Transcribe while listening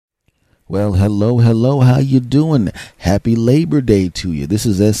Well, hello, how you doing? Happy Labor Day to you. This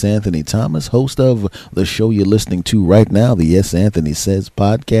is S. Anthony Thomas, host of the show you're listening to right now, the S. Anthony Says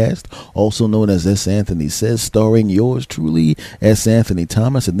podcast, also known as S. Anthony Says, starring yours truly, S. Anthony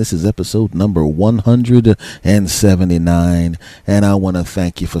Thomas, and this is episode number 179, and I want to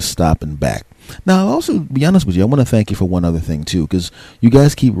thank you for stopping back. Now, I'll also be honest with you, I want to thank you for one other thing, too, because you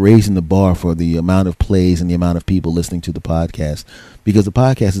guys keep raising the bar for the amount of plays and the amount of people listening to the podcast, because the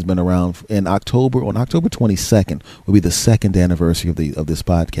podcast has been around on October 22nd will be the second anniversary of this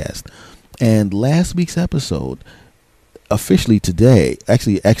podcast. And last week's episode officially today,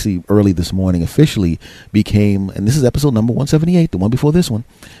 actually early this morning, officially became, and this is episode number 178, the one before this one,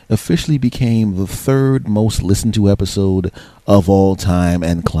 officially became the third most listened to episode of all time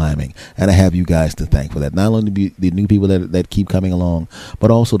and climbing. And I have you guys to thank for that. Not only the new people that keep coming along,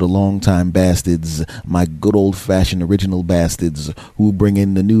 but also the longtime bastards, my good old fashioned original bastards who bring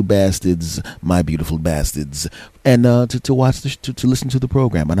in the new bastards, my beautiful bastards, and to listen to the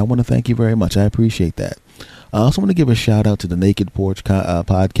program. And I want to thank you very much. I appreciate that. I also want to give a shout out to the Naked Porch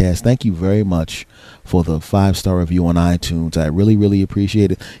podcast. Thank you very much for the 5-star review on iTunes. I really, really appreciate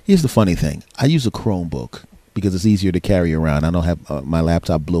it. Here's the funny thing. I use a Chromebook because it's easier to carry around. I don't have my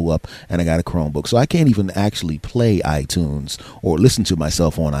laptop blew up and I got a Chromebook. So I can't even actually play iTunes or listen to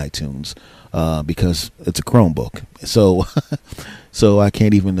myself on iTunes because it's a Chromebook. So I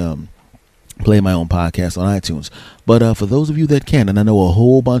can't even play my own podcast on iTunes. But for those of you that can, and I know a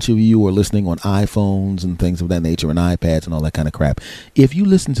whole bunch of you are listening on iPhones and things of that nature and iPads and all that kind of crap. If you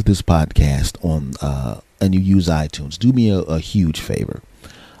listen to this podcast on and you use iTunes, do me a huge favor.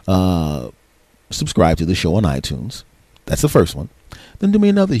 Subscribe to the show on iTunes. That's the first one. Then do me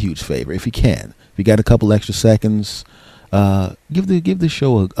another huge favor if you can. If you got a couple extra seconds, give the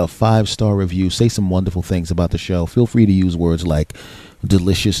show a 5-star review. Say some wonderful things about the show. Feel free to use words like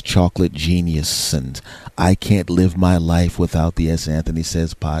delicious chocolate genius and I can't live my life without the S. Anthony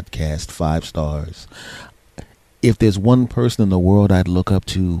Says podcast. 5 stars. If there's one person in the world I'd look up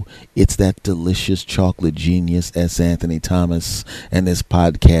to, it's that delicious chocolate genius, S. Anthony Thomas, and this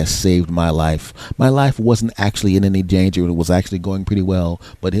podcast saved my life. My life wasn't actually in any danger. It was actually going pretty well,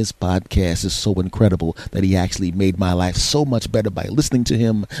 but his podcast is so incredible that he actually made my life so much better by listening to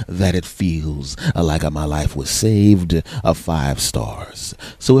him that it feels like my life was saved. 5 stars.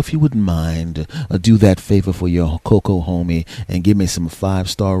 So if you wouldn't mind, do that favor for your Coco homie and give me some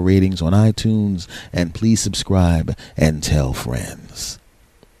 5-star ratings on iTunes, and please subscribe and tell friends.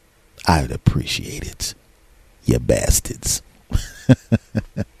 I'd appreciate it. You bastards.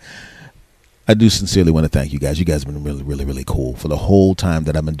 I do sincerely want to thank you guys. You guys have been really, really, really cool for the whole time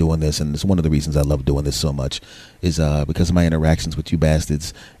that I've been doing this. And it's one of the reasons I love doing this so much is because of my interactions with you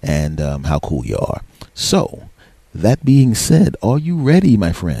bastards and how cool you are. So, that being said, are you ready,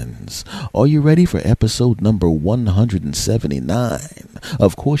 my friends? Are you ready for episode number 179?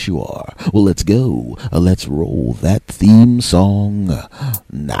 Of course you are. Well, let's go. Let's roll that theme song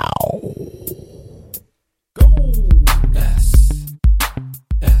now. Go! S.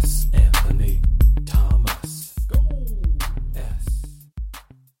 Anthony Thomas. Go! S.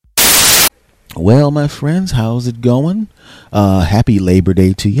 Well, my friends, how's it going? Happy Labor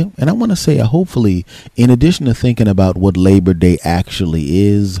Day to you. And I want to say, hopefully, in addition to thinking about what Labor Day actually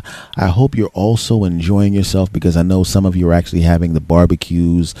is, I hope you're also enjoying yourself, because I know some of you are actually having the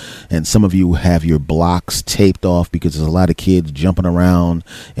barbecues and some of you have your blocks taped off because there's a lot of kids jumping around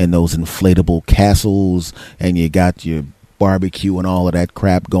in those inflatable castles and you got your barbecue and all of that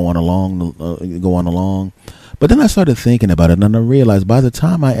crap going along. But then I started thinking about it, and I realized by the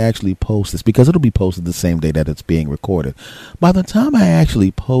time I actually post this, because it'll be posted the same day that it's being recorded, by the time I actually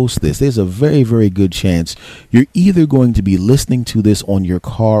post this, there's a very, very good chance you're either going to be listening to this on your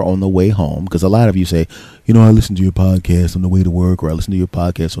car on the way home, because a lot of you say, I listen to your podcast on the way to work, or I listen to your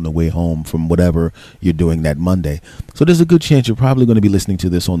podcast on the way home from whatever you're doing that Monday. So there's a good chance you're probably going to be listening to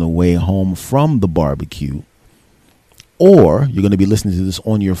this on the way home from the barbecue. Or you're going to be listening to this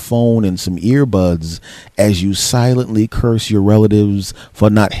on your phone and some earbuds as you silently curse your relatives for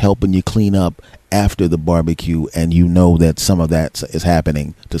not helping you clean up after the barbecue, and you know that some of that is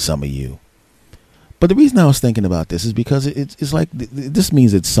happening to some of you. But the reason I was thinking about this is because it's like this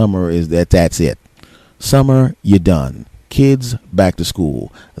means that summer that's it. Summer, you're done. Kids, back to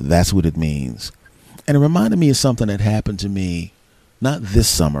school. That's what it means. And it reminded me of something that happened to me, not this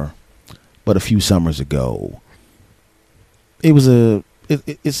summer, but a few summers ago.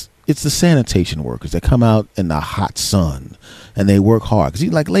 It's it's the sanitation workers that come out in the hot sun and they work hard.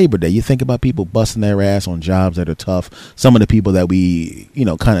 Because like Labor Day, you think about people busting their ass on jobs that are tough. Some of the people that we,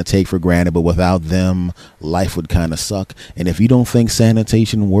 kind of take for granted, but without them, life would kind of suck. And if you don't think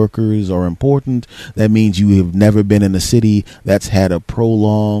sanitation workers are important, that means you have never been in a city that's had a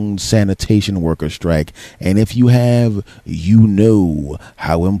prolonged sanitation worker strike. And if you have, you know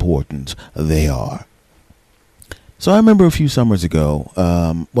how important they are. So I remember a few summers ago,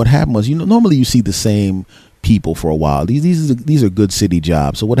 what happened was, normally you see the same people for a while. These are good city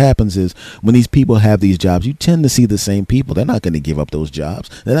jobs. So what happens is when these people have these jobs, you tend to see the same people. They're not going to give up those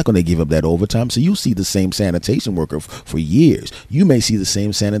jobs. They're not going to give up that overtime. So you see the same sanitation worker for years. You may see the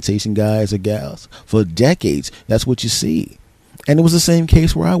same sanitation guys or gals for decades. That's what you see. And it was the same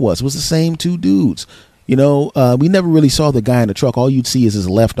case where I was. It was the same two dudes. We never really saw the guy in the truck. All you'd see is his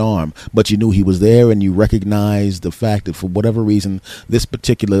left arm, but you knew he was there, and you recognized the fact that for whatever reason, this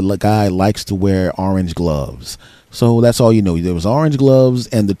particular guy likes to wear orange gloves. So that's all you know. There was orange gloves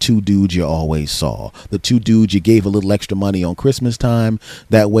and the two dudes you always saw. The two dudes you gave a little extra money on Christmas time.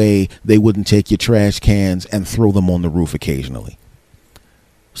 That way they wouldn't take your trash cans and throw them on the roof occasionally.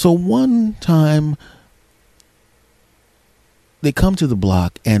 So one time, they come to the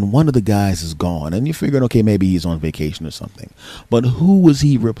block and one of the guys is gone, and you're figuring, okay, maybe he's on vacation or something. But who was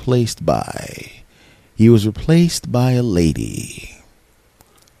he replaced by? He was replaced by a lady.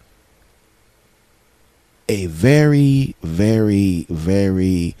 A very, very,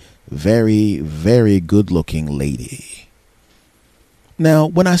 very, very, very good-looking lady. Now,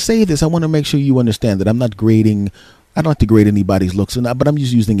 when I say this, I want to make sure you understand that I don't like to grade anybody's looks, but I'm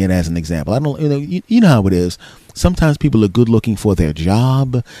just using it as an example. I don't, you know how it is. Sometimes people are good looking for their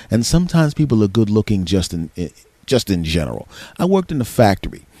job, and sometimes people are good looking just in general. I worked in a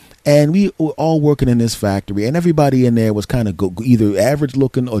factory, and we were all working in this factory, and everybody in there was kind of either average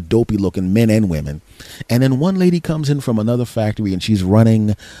looking or dopey looking, men and women. And then one lady comes in from another factory, and she's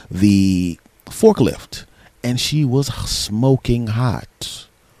running the forklift, and she was smoking hot.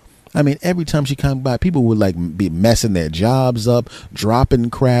 I mean, every time she came by, people would be messing their jobs up, dropping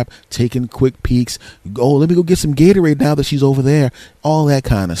crap, taking quick peeks. Oh, let me go get some Gatorade now that she's over there. All that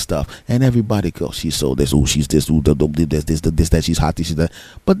kind of stuff. And everybody goes, she's so this, oh, she's this, oh, this, that, she's hot, this, she's that.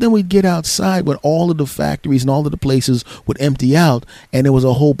 But then we'd get outside when all of the factories and all of the places would empty out, and there was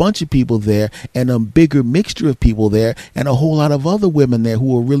a whole bunch of people there, and a bigger mixture of people there, and a whole lot of other women there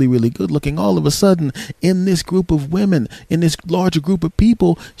who were really, really good looking. All of a sudden, in this group of women, in this larger group of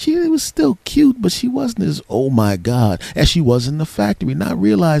people, she was still cute, but she wasn't as, oh my God, as she was in the factory, not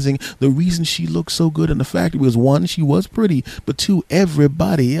realizing the reason she looked so good in the factory was, one, she was pretty, but two,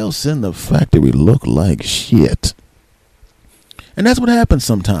 everybody else in the factory looked like shit. And that's what happens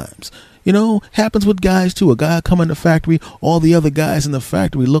sometimes. Happens with guys too. A guy come in the factory, all the other guys in the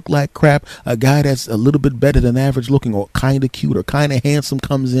factory look like crap. A guy that's a little bit better than average looking or kind of cute or kind of handsome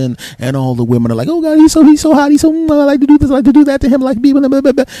comes in, and all the women are like, oh God, he's so hot, he's so, I like to do this, I like to do that to him, like blah, blah,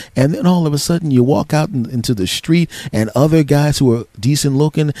 blah, blah. And then all of a sudden you walk out into the street, and other guys who are decent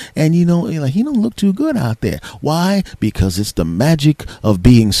looking, and you're like, he don't look too good out there. Why? Because it's the magic of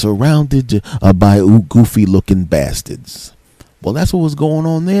being surrounded by goofy looking bastards. Well, that's what was going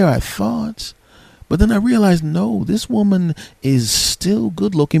on there, I thought. But then I realized, no, this woman is still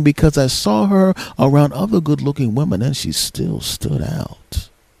good looking, because I saw her around other good looking women and she still stood out.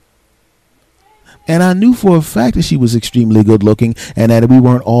 And I knew for a fact that she was extremely good looking, and that we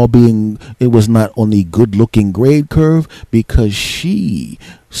weren't all it was not on the good looking grade curve, because she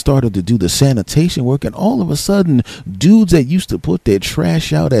started to do the sanitation work, and all of a sudden, dudes that used to put their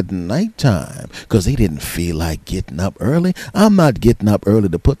trash out at nighttime because they didn't feel like getting up early. I'm not getting up early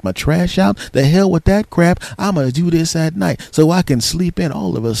to put my trash out. The hell with that crap. I'm going to do this at night so I can sleep in.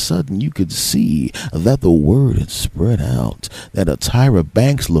 All of a sudden, you could see that the word had spread out that a Tyra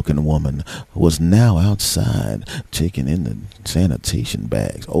Banks looking woman was now outside taking in the sanitation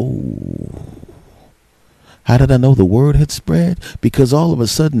bags. Oh. How did I know the word had spread? Because all of a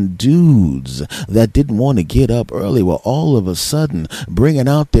sudden, dudes that didn't want to get up early were all of a sudden bringing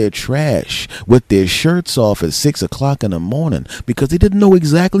out their trash with their shirts off at 6 o'clock in the morning, because they didn't know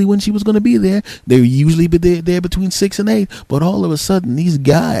exactly when she was going to be there. They usually be there between 6 and 8. But all of a sudden, these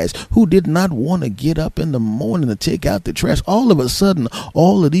guys who did not want to get up in the morning to take out the trash, all of a sudden,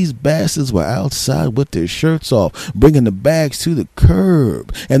 all of these bastards were outside with their shirts off, bringing the bags to the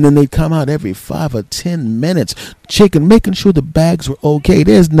curb. And then they'd come out every 5 or 10 minutes minutes, making sure the bags were okay.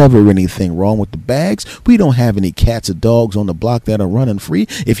 There's never anything wrong with the bags. We don't have any cats or dogs on the block that are running free.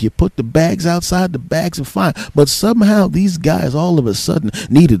 If you put the bags outside, the bags are fine. But somehow these guys all of a sudden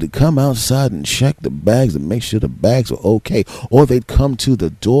needed to come outside and check the bags and make sure the bags were okay. Or they'd come to the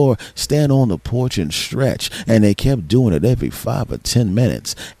door, stand on the porch and stretch. And they kept doing it every 5 or 10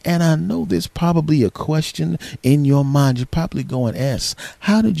 minutes. And I know there's probably a question in your mind. You're probably going, S,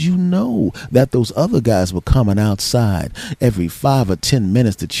 how did you know that those other guys were coming outside every 5 or 10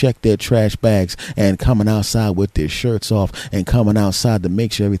 minutes to check their trash bags, and coming outside with their shirts off, and coming outside to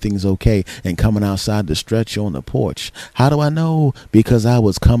make sure everything's okay, and coming outside to stretch on the porch? How do I know? Because I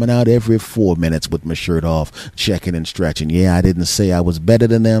was coming out every 4 minutes with my shirt off, checking and stretching. Yeah, I didn't say I was better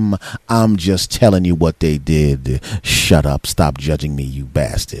than them. I'm just telling you what they did. Shut up. Stop judging me, you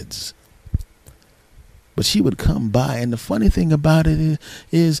bastards. But she would come by, and the funny thing about it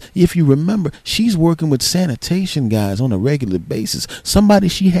is, if you remember, she's working with sanitation guys on a regular basis. Somebody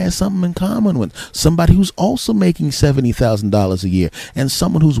she has something in common with. Somebody who's also making $70,000 a year, and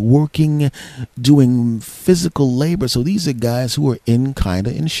someone who's working doing physical labor. So these are guys who are kind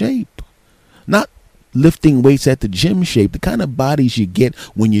of in shape. Not lifting weights at the gym shape, the kind of bodies you get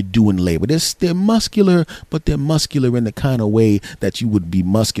when you're doing labor. They're muscular, but they're muscular in the kind of way that you would be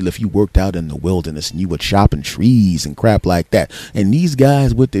muscular if you worked out in the wilderness and you were chopping trees and crap like that. And these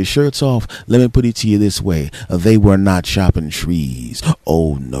guys with their shirts off, let me put it to you this way, they were not chopping trees.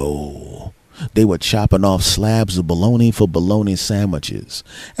 Oh no. They were chopping off slabs of bologna for bologna sandwiches.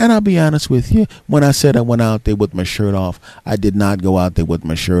 And I'll be honest with you, when I said I went out there with my shirt off, I did not go out there with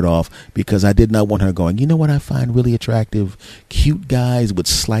my shirt off because I did not want her going, you know what I find really attractive? Cute guys with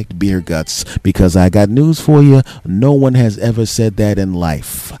slight beer guts. Because I got news for you, no one has ever said that in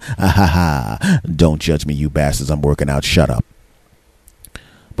life. Don't judge me, you bastards. I'm working out. Shut up.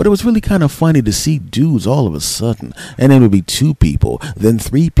 But it was really kind of funny to see dudes all of a sudden. And it would be 2 people, then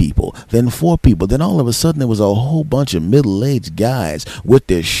 3 people, then 4 people. Then all of a sudden there was a whole bunch of middle-aged guys with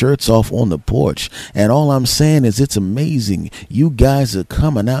their shirts off on the porch. And all I'm saying is it's amazing. You guys are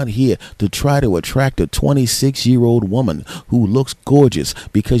coming out here to try to attract a 26-year-old woman who looks gorgeous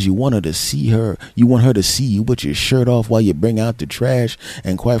because you want her to see her. You want her to see you with your shirt off while you bring out the trash.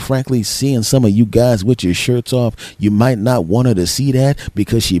 And quite frankly, seeing some of you guys with your shirts off, you might not want her to see that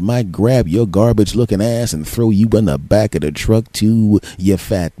because she might grab your garbage looking ass and throw you in the back of the truck too, you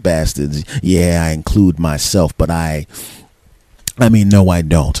fat bastards. Yeah, I include myself, but I mean, no, I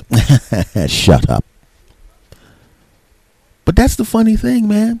don't. Shut up. But that's the funny thing,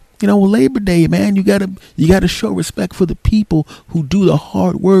 man. You know, Labor Day, man, you gotta show respect for the people who do the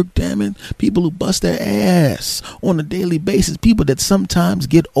hard work, damn it. People who bust their ass on a daily basis. People that sometimes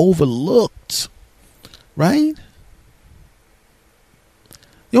get overlooked. Right?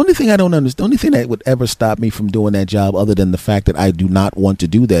 The only thing I don't understand, the only thing that would ever stop me from doing that job, other than the fact that I do not want to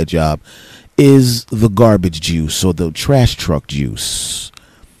do that job, is the garbage juice or the trash truck juice.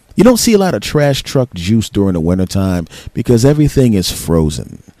 You don't see a lot of trash truck juice during the wintertime because everything is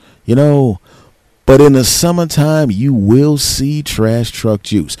frozen, you know. But in the summertime, you will see trash truck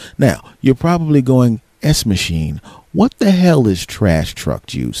juice. Now, you're probably going, S-Machine, what the hell is trash truck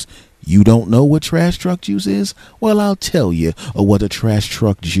juice? You don't know what trash truck juice is? Well, I'll tell you what a trash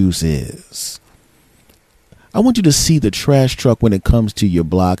truck juice is. I want you to see the trash truck when it comes to your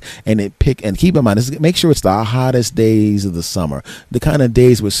block, and keep in mind, make sure it's the hottest days of the summer, the kind of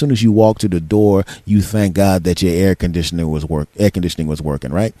days where as soon as you walk to the door, you thank God that your air conditioning was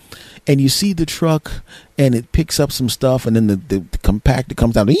working, right? And you see the truck, and it picks up some stuff, and then the compactor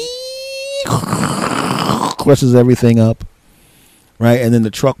comes down, crushes everything up. Right, and then the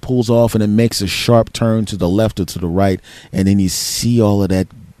truck pulls off and it makes a sharp turn to the left or to the right, and then you see all of that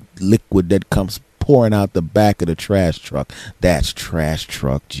liquid that comes pouring out the back of the trash truck. That's trash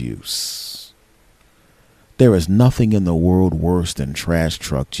truck juice. There is nothing in the world worse than trash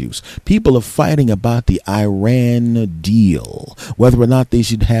truck juice. People are fighting about the Iran deal, whether or not they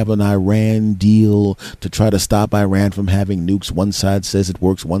should have an Iran deal to try to stop Iran from having nukes. One side says it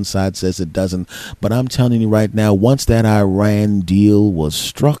works, one side says it doesn't. But I'm telling you right now, once that Iran deal was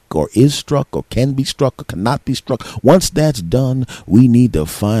struck or is struck or can be struck or cannot be struck, once that's done, we need to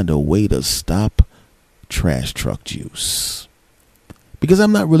find a way to stop trash truck juice. Because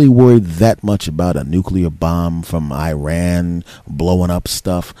I'm not really worried that much about a nuclear bomb from Iran blowing up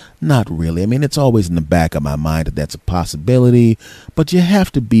stuff. Not really. I mean, it's always in the back of my mind that that's a possibility. But you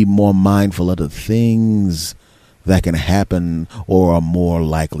have to be more mindful of the things that can happen or are more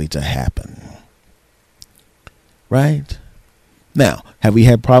likely to happen. Right? Now, have we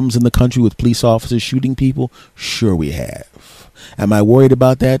had problems in the country with police officers shooting people? Sure we have. Am I worried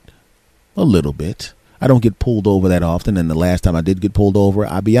about that? A little bit. I don't get pulled over that often, and the last time I did get pulled over,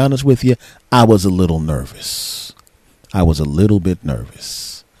 I'll be honest with you, I was a little nervous. I was a little bit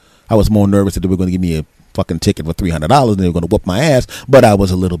nervous. I was more nervous that they were going to give me a fucking ticket for $300 and they were going to whoop my ass, but I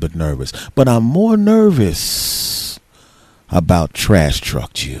was a little bit nervous. But I'm more nervous about trash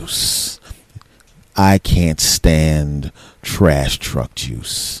truck juice. I can't stand trash truck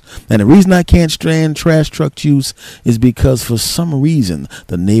juice. And the reason I can't stand trash truck juice is because for some reason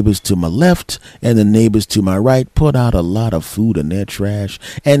the neighbors to my left and the neighbors to my right put out a lot of food in their trash.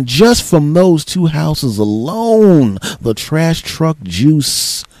 And just from those two houses alone, the trash truck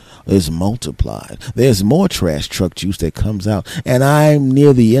juice is multiplied. There's more trash truck juice that comes out, and I'm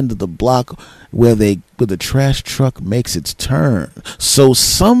near the end of the block where the trash truck makes its turn. So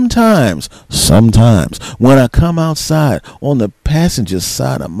sometimes when I come outside on the passenger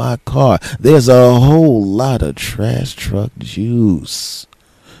side of my car, there's a whole lot of trash truck juice,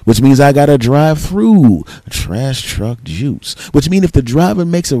 which means I gotta drive through trash truck juice, which means if the driver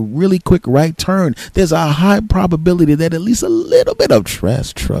makes a really quick right turn, there's a high probability that at least a little bit of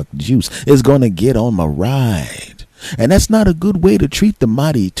trash truck juice is gonna get on my ride. And that's not a good way to treat the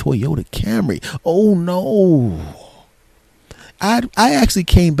mighty Toyota Camry. Oh no. I actually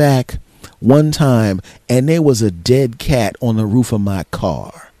came back one time and there was a dead cat on the roof of my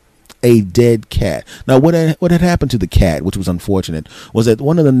car. A dead cat. Now, what had happened to the cat, which was unfortunate, was that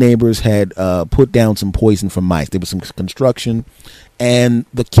one of the neighbors had put down some poison for mice. There was some construction, and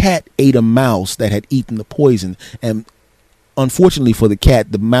the cat ate a mouse that had eaten the poison. And unfortunately for the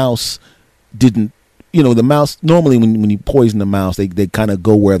cat, the mouse didn't. The mouse, normally when you poison the mouse, they kind of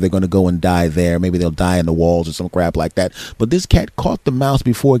go where they're going to go and die there. Maybe they'll die in the walls or some crap like that. But this cat caught the mouse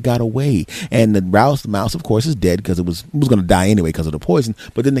before it got away. And the mouse, of course, is dead because it was going to die anyway because of the poison.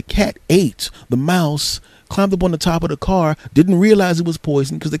 But then the cat ate the mouse, climbed up on the top of the car, didn't realize it was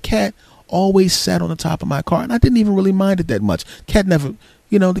poison because the cat always sat on the top of my car. And I didn't even really mind it that much. The cat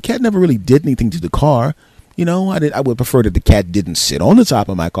never really did anything to the car. I would prefer that the cat didn't sit on the top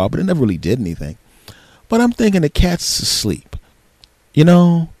of my car, but it never really did anything. But I'm thinking the cat's asleep,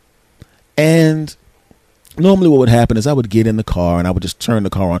 and normally what would happen is I would get in the car and I would just turn the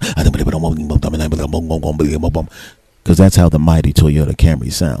car on, because that's how the mighty Toyota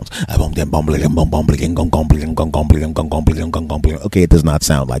Camry sounds. Okay, it does not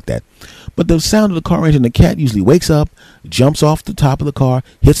sound like that. But the sound of the car engine, the cat usually wakes up, jumps off the top of the car,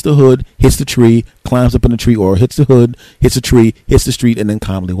 hits the hood, hits the tree, climbs up in the tree, or hits the hood, hits the tree, hits the street, and then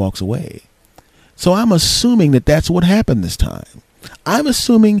calmly walks away. So I'm assuming that that's what happened this time. I'm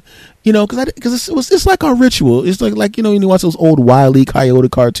assuming, because it's like our ritual. It's like you watch those old Wile E. Coyote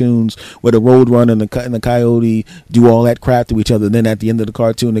cartoons where the Roadrunner and the Coyote do all that crap to each other. And then at the end of the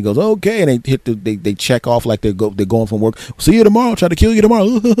cartoon, it goes, okay, and they check off like they're going from work. See you tomorrow. Try to kill you tomorrow.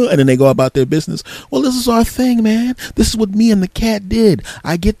 And then they go about their business. Well, this is our thing, man. This is what me and the cat did.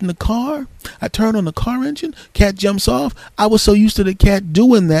 I get in the car. I turn on the car engine. Cat jumps off. I was so used to the cat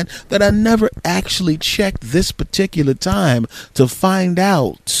doing that I never actually checked this particular time to find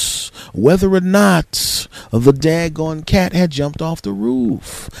out whether or not the daggone cat had jumped off the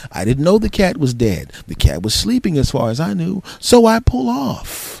roof. I didn't know the cat was dead. The cat was sleeping as far as I knew. So I pull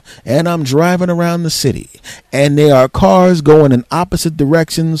off and I'm driving around the city and there are cars going in opposite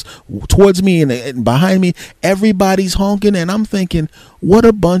directions towards me and behind me. Everybody's honking and I'm thinking, what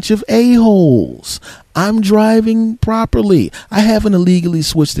a bunch of a-holes. I'm driving properly. I haven't illegally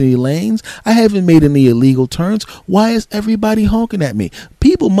switched any lanes. I haven't made any illegal turns. Why is everybody honking at me?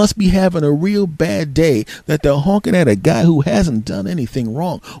 People must be having a real bad day that they're honking at a guy who hasn't done anything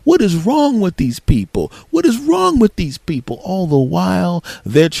wrong. What is wrong with these people? What is wrong with these people? All the while,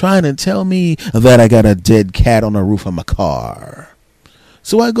 they're trying to tell me that I got a dead cat on the roof of my car.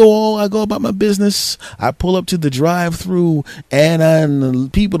 So I go about my business. I pull up to the drive-through,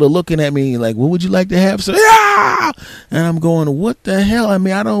 and people are looking at me like, "What would you like to have, sir?" Yeah! And I'm going, "What the hell? I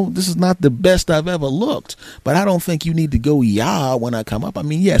mean, this is not the best I've ever looked, but I don't think you need to go yeah when I come up. I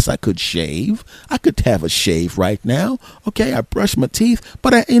mean, yes, I could shave. I could have a shave right now. Okay, I brush my teeth,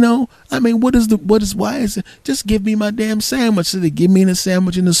 but why is it? Just give me my damn sandwich." So they give me the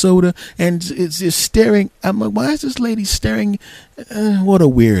sandwich and the soda, and it's just staring. I'm like, why is this lady staring? What a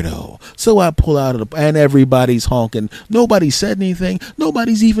weirdo. So I pull out and everybody's honking. Nobody said anything.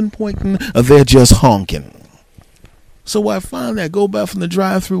 Nobody's even pointing. They're just honking. So I finally go back from the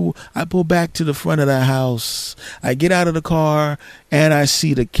drive-thru. I pull back to the front of the house. I get out of the car and I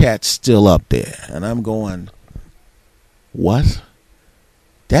see the cat still up there. And I'm going, what?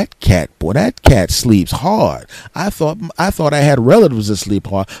 That cat sleeps hard. I thought I had relatives that sleep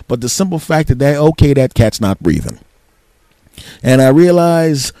hard, but the simple fact that cat's not breathing. And I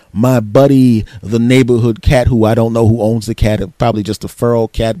realize my buddy, the neighborhood cat, who I don't know who owns the cat, probably just a feral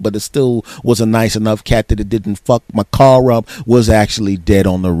cat, but it still was a nice enough cat that it didn't fuck my car up, was actually dead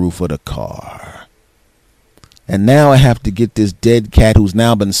on the roof of the car. And now I have to get this dead cat, who's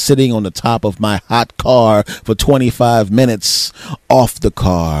now been sitting on the top of my hot car for 25 minutes, off the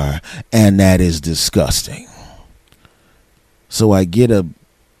car. And that is disgusting. So I get a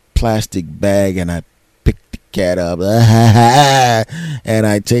plastic bag and I pick the cat up and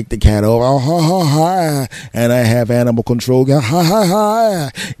I take the cat over and I have animal control get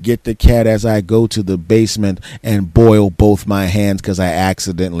the cat as I go to the basement and boil both my hands because I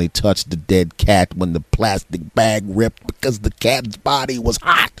accidentally touched the dead cat when the plastic bag ripped because the cat's body was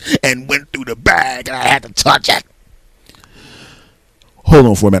hot and went through the bag and I had to touch it. Hold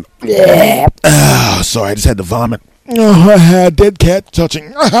on for a minute. Sorry, I just had to vomit. Dead cat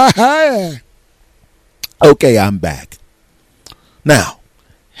touching. Okay, I'm back. Now,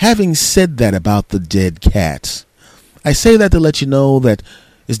 having said that about the dead cats, I say that to let you know that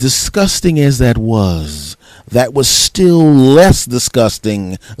as disgusting as that was still less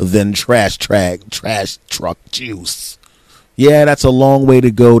disgusting than trash truck juice. Yeah, that's a long way to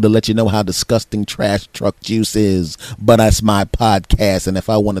go to let you know how disgusting trash truck juice is, but that's my podcast, and if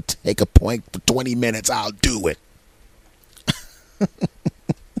I want to take a point for 20 minutes, I'll do it.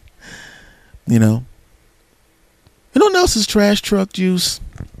 You know what else is trash truck juice?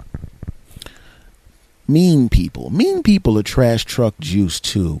 Mean people. Mean people are trash truck juice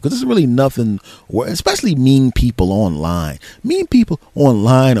too, because there's really nothing, especially mean people online. Mean people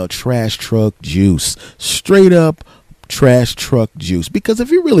online are trash truck juice. Straight up trash truck juice. Because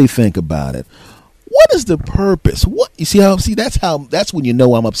if you really think about it, what is the purpose? That's when you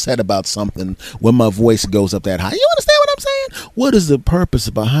know I'm upset about something, when my voice goes up that high. You understand what I'm saying? What is the purpose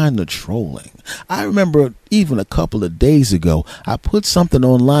behind the trolling? I remember even a couple of days ago, I put something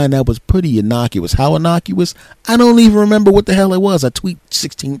online that was pretty innocuous. How innocuous? I don't even remember what the hell it was. I tweet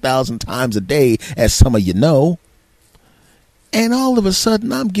 16,000 times a day, as some of you know. And all of a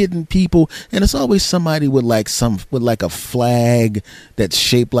sudden, I'm getting people, and it's always somebody with like a flag that's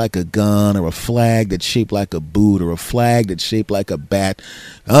shaped like a gun, or a flag that's shaped like a boot, or a flag that's shaped like a bat.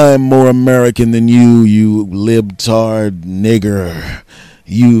 I'm more American than you libtard nigger.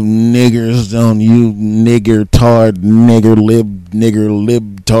 You niggers don't, you nigger tard nigger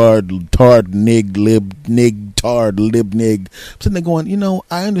libtard tard nig tard lib nig. I'm sitting there going,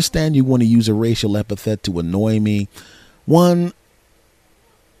 I understand you want to use a racial epithet to annoy me. One,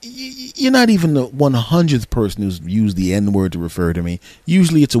 you're not even the 100th person who's used the N-word to refer to me.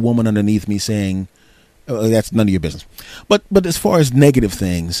 Usually it's a woman underneath me saying, that's none of your business. But as far as negative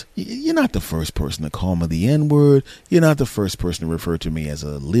things, you're not the first person to call me the N-word. You're not the first person to refer to me as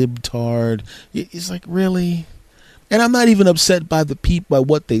a libtard. It's like, really? And I'm not even upset by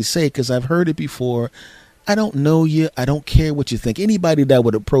what they say, because I've heard it before. I don't know you. I don't care what you think. Anybody that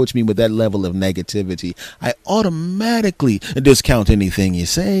would approach me with that level of negativity, I automatically discount anything you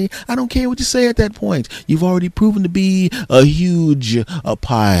say. I don't care what you say at that point. You've already proven to be a huge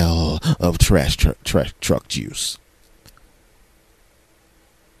pile of trash truck juice.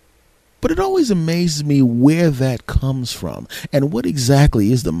 But it always amazes me where that comes from and what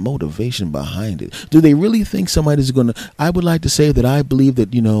exactly is the motivation behind it. Do they really think somebody's going to? I would like to say that I believe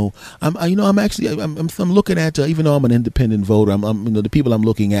that I'm looking at even though I'm an independent voter, the people I'm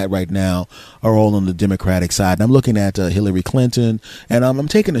looking at right now are all on the Democratic side. And I'm looking at Hillary Clinton, and I'm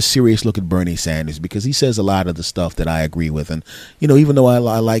taking a serious look at Bernie Sanders because he says a lot of the stuff that I agree with. And even though I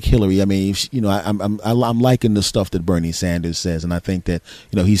like Hillary, I mean, I'm liking the stuff that Bernie Sanders says, and I think that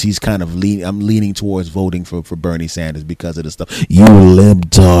he's kind of I'm leaning towards voting for Bernie Sanders because of the stuff. You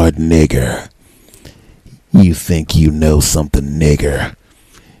libtard nigger. You think you know something, nigger.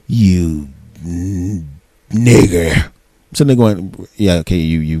 You nigger. So they're going, yeah, okay,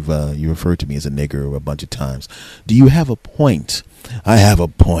 you referred to me as a nigger a bunch of times. Do you have a point? I have a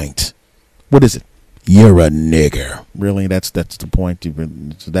point. What is it? You're a nigger. Really? That's the point?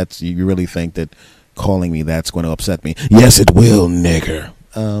 You really think that calling me that's going to upset me? Yes, it will, nigger.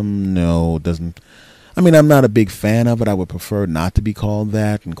 No, it doesn't. I mean, I'm not a big fan of it. I would prefer not to be called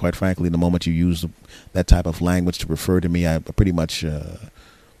that. And quite frankly, the moment you use that type of language to refer to me, I pretty much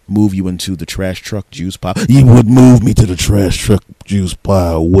move you into the trash truck juice pile. You would move me to the trash truck juice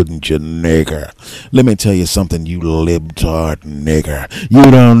pile, wouldn't you, nigger? Let me tell you something, you libtard nigger.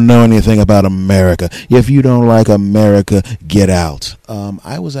 You don't know anything about America. If you don't like America, get out.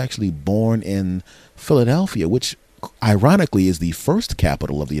 I was actually born in Philadelphia, which ironically is the first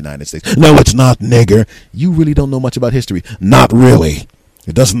capital of the United States. No, it's not, nigger. You really don't know much about history. Not really.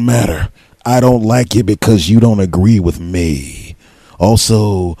 It doesn't matter. I don't like you because you don't agree with me.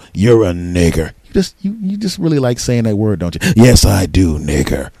 Also, you're a nigger. You just really like saying that word, don't you? Yes, I do,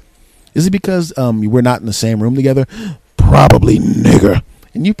 nigger. Is it because we're not in the same room together? Probably, nigger.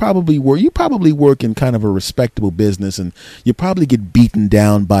 And you probably work in kind of a respectable business, and you probably get beaten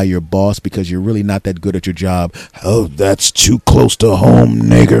down by your boss because you're really not that good at your job. Oh, that's too close to home,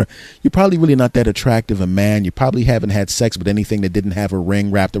 nigger. You're probably really not that attractive a man. You probably haven't had sex with anything that didn't have a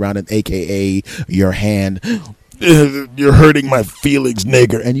ring wrapped around it, aka your hand. You're hurting my feelings,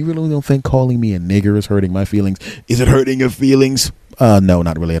 nigger. And you really don't think calling me a nigger is hurting my feelings? Is it hurting your feelings? No,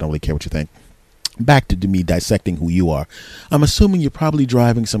 not really. I don't really care what you think. Back to me dissecting who you are. I'm assuming you're probably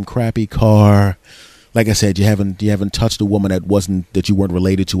driving some crappy car. Like I said, you haven't touched a woman that you weren't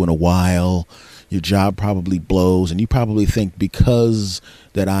related to in a while. Your job probably blows, and you probably think because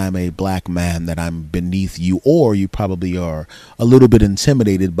that I'm a black man that I'm beneath you, or you probably are a little bit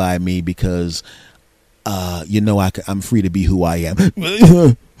intimidated by me because I'm free to be who I am.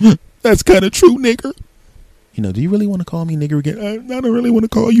 That's kind of true, nigger. Do you really want to call me nigger again? I don't really want to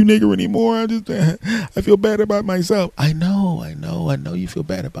call you nigger anymore. I feel bad about myself. I know you feel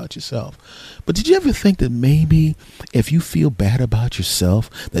bad about yourself. But did you ever think that maybe if you feel bad about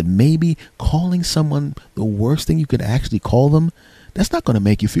yourself, that maybe calling someone the worst thing you could actually call them, that's not going to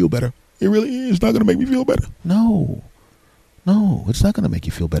make you feel better? It really is not going to make me feel better. No, it's not going to make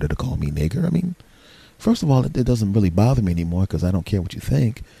you feel better to call me nigger. I mean, first of all, it doesn't really bother me anymore because I don't care what you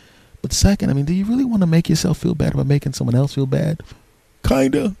think. But second, I mean, do you really want to make yourself feel bad by making someone else feel bad?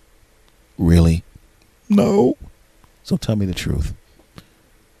 Kinda. Really? No. So tell me the truth.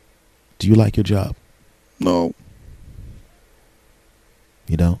 Do you like your job? No.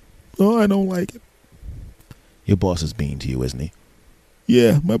 You don't? No, I don't like it. Your boss is mean to you, isn't he?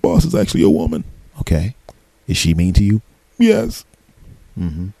 Yeah, my boss is actually a woman. Okay. Is she mean to you? Yes.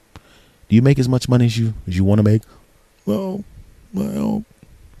 Mm-hmm. Do you make as much money as you want to make? No, I don't.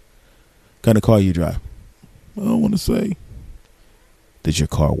 Kind of car you drive? I don't want to say. Does your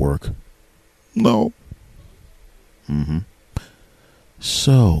car work? No. Mm-hmm.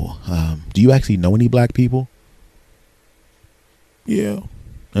 So, do you actually know any black people? Yeah.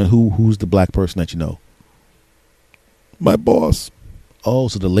 And who's the black person that you know? My boss. Oh,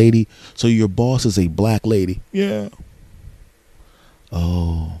 so your boss is a black lady? Yeah.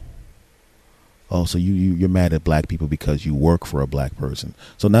 Oh, so you're mad at black people because you work for a black person.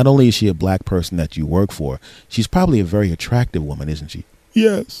 So not only is she a black person that you work for, she's probably a very attractive woman, isn't she?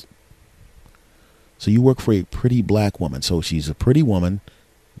 Yes. So you work for a pretty black woman. So she's a pretty woman.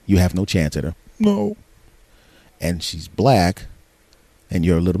 You have no chance at her. No. And she's black, and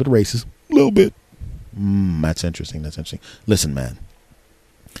you're a little bit racist. A little bit. That's interesting. Listen, man.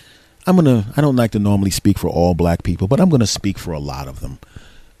 I don't like to normally speak for all black people, but I'm going to speak for a lot of them.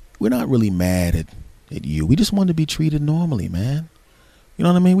 We're not really mad at you. We just want to be treated normally, man. You know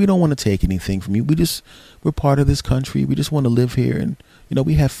what I mean? We don't want to take anything from you. We're part of this country. We just want to live here. And,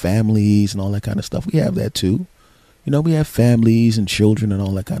 we have families and all that kind of stuff. We have that too. We have families and children and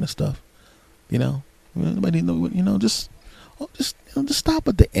all that kind of stuff. Nobody know, just stop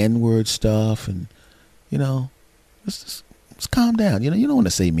with the N-word stuff and, just calm down. You don't want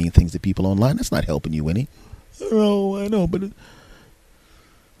to say mean things to people online. That's not helping you any. Oh, I know, but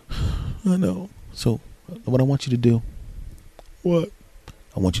I know. So, what I want you to do. What?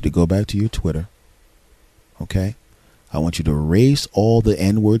 I want you to go back to your Twitter. Okay? I want you to erase all the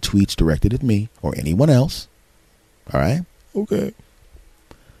N-word tweets directed at me or anyone else. All right? Okay.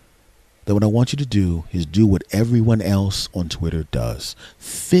 Then what I want you to do is do what everyone else on Twitter does.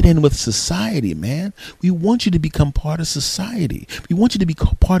 Fit in with society, man. We want you to become part of society. We want you to be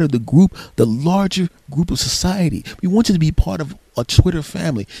part of the larger group of society. We want you to be part of a Twitter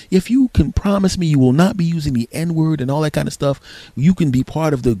family. If you can promise me you will not be using the N-word and all that kind of stuff, you can be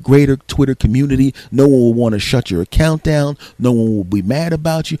part of the greater Twitter community. No one will want to shut your account down. No one will be mad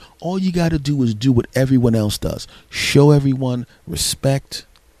about you. All you got to do is do what everyone else does. Show everyone respect.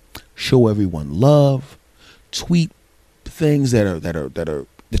 Show everyone love. Tweet things that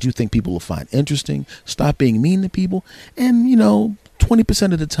you think people will find interesting. Stop being mean to people. And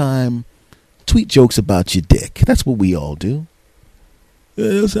 20% of the time, tweet jokes about your dick. That's what we all do.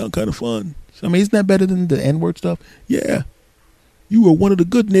 Yeah, that sounds kind of fun. I mean, isn't that better than the N-word stuff? Yeah. You were one of the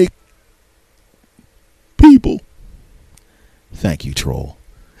good Nick people. Thank you, troll.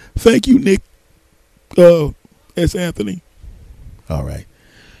 Thank you, Nick. S. Anthony. All right.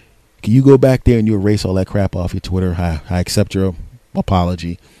 Can you go back there and you erase all that crap off your Twitter? I accept your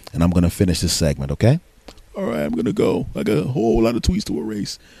apology, and I'm going to finish this segment, okay? All right, I'm going to go. I got a whole lot of tweets to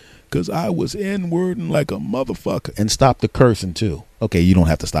erase. because I was N-wording like a motherfucker. And stop the cursing too. Okay, you don't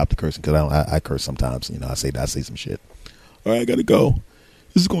have to stop the cursing because I curse sometimes. You know, I say some shit. All right, I gotta go.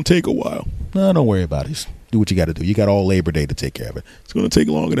 This is gonna take a while. No, don't worry about it. Just do what you gotta do. You got all Labor Day to take care of it. It's gonna take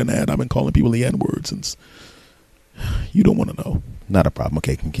longer than that. I've been calling people the N-word since. You don't want to know. Not a problem.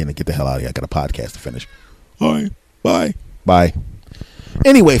 Okay, can I get the hell out of here? I got a podcast to finish. All right, bye. Bye.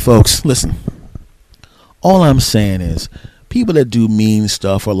 Anyway, folks, listen. All I'm saying is, people that do mean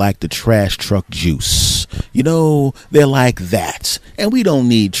stuff are like the trash truck juice. You know, they're like that. And we don't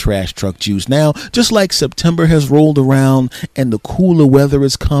need trash truck juice now. Just like September has rolled around and the cooler weather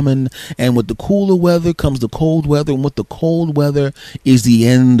is coming. And with the cooler weather comes the cold weather. And with the cold weather is the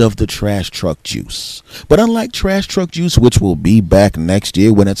end of the trash truck juice. But unlike trash truck juice, which will be back next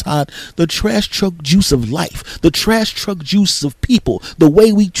year when it's hot, the trash truck juice of life, the trash truck juice of people, the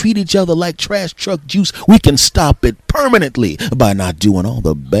way we treat each other like trash truck juice, we can stop it permanently by not doing all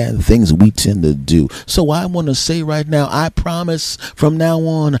the bad things we tend to do. So I want to say right now, I promise from now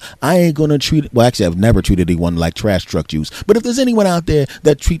on, I ain't going to treat, well, actually, I've never treated anyone like trash truck juice. But if there's anyone out there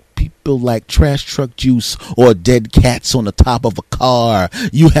that treat people like trash truck juice or dead cats on the top of a car,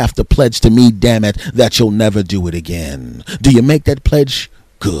 you have to pledge to me, damn it, that you'll never do it again. Do you make that pledge?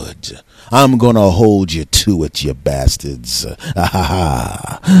 Good. I'm going to hold you to it, you bastards.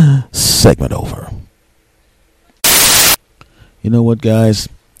 Segment over. You know what, guys?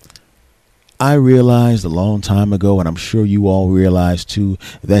 I realized a long time ago, and I'm sure you all realize too,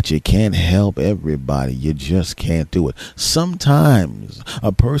 that you can't help everybody. You just can't do it. Sometimes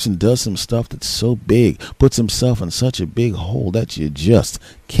a person does some stuff that's so big, puts himself in such a big hole that you just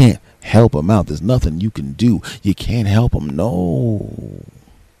can't help him out. There's nothing you can do. You can't help him. No.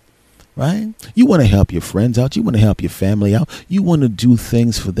 Right? You want to help your friends out. You want to help your family out. You want to do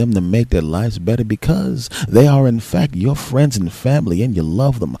things for them to make their lives better because they are, in fact, your friends and family, and you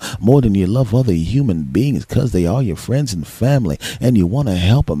love them more than you love other human beings because they are your friends and family, and you want to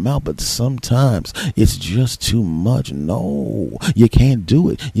help them out. But sometimes it's just too much. No, you can't do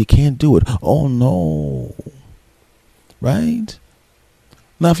it. You can't do it. Oh, no. Right?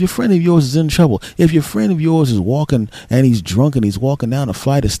 Now, if your friend of yours is in trouble, if your friend of yours is walking and he's drunk and he's walking down a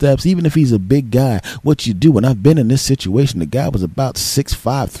flight of steps, even if he's a big guy, what you do, and I've been in this situation, the guy was about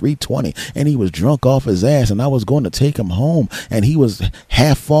 6'5", 320, and he was drunk off his ass, and I was going to take him home, and he was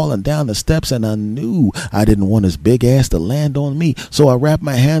half falling down the steps, and I knew I didn't want his big ass to land on me, so I wrapped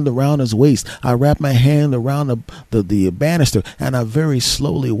my hand around his waist, I wrapped my hand around the banister, and I very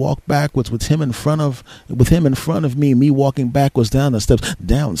slowly walked backwards with him in front of me walking backwards down the steps,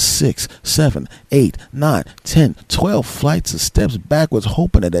 down 6, 7, 8, 9, 10, 12 flights of steps backwards,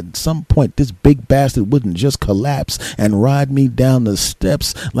 hoping that at some point this big bastard wouldn't just collapse and ride me down the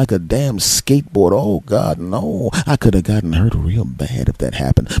steps like a damn skateboard. Oh, God, no. I could have gotten hurt real bad if that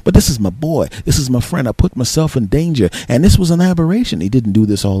happened. But this is my boy. This is my friend. I put myself in danger, and this was an aberration. He didn't do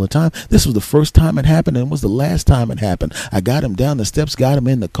this all the time. This was the first time it happened, and it was the last time it happened. I got him down the steps, got him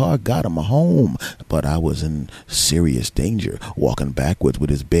in the car, got him home, but I was in serious danger walking backwards with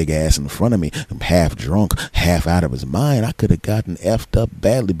his big ass in front of me. I'm half drunk, half out of his mind. I could have gotten effed up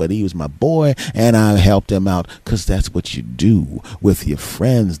badly, but he was my boy, and I helped him out, because that's what you do with your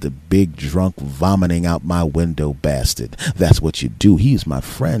friends, the big drunk vomiting out my window bastard. That's what you do. He's my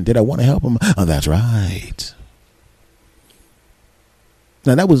friend. Did I want to help him? Oh, that's right.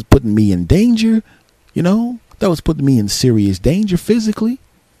 Now, that was putting me in danger, you know? That was putting me in serious danger physically,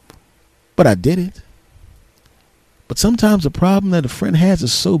 but I did it. But sometimes the problem that a friend has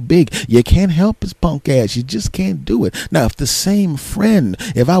is so big, you can't help his punk ass. You just can't do it. Now, if the same friend,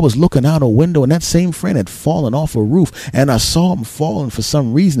 if I was looking out a window and that same friend had fallen off a roof and I saw him falling for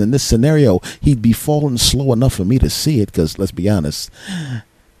some reason in this scenario, he'd be falling slow enough for me to see it, because let's be honest,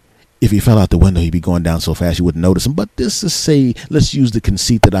 if he fell out the window, he'd be going down so fast you wouldn't notice him. But this is, say, let's use the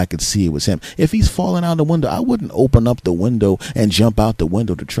conceit that I could see it was him. If he's falling out the window, I wouldn't open up the window and jump out the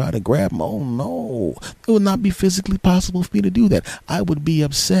window to try to grab him. Oh, no. It would not be physically possible for me to do that. I would be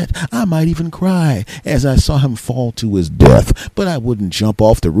upset. I might even cry as I saw him fall to his death. But I wouldn't jump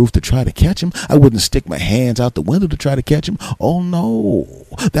off the roof to try to catch him. I wouldn't stick my hands out the window to try to catch him. Oh, no.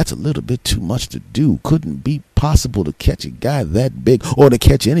 That's a little bit too much to do. Couldn't be possible to catch a guy that big, or to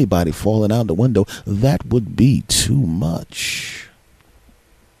catch anybody falling out the window. That would be too much.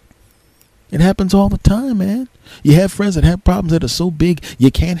 It happens all the time, man. You have friends that have problems that are so big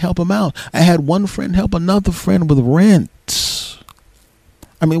you can't help them out. I had one friend help another friend with rent.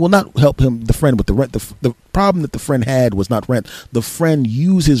 I mean, well, not help him, the friend, with the rent. The problem that the friend had was not rent. The friend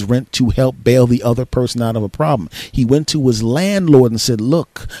used his rent to help bail the other person out of a problem. He went to his landlord and said,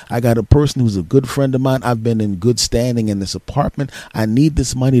 look, I got a person who's a good friend of mine. I've been in good standing in this apartment. I need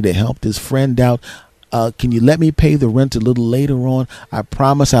this money to help this friend out. Can you let me pay the rent a little later on? I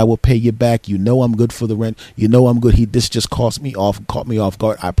promise I will pay you back. You know I'm good for the rent. You know I'm good. This just caught me off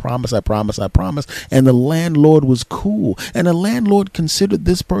guard. I promise. And the landlord was cool. And the landlord considered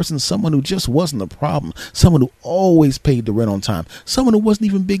this person someone who just wasn't a problem. Someone who always paid the rent on time. Someone who wasn't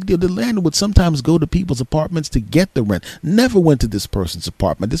even a big deal. The landlord would sometimes go to people's apartments to get the rent. Never went to this person's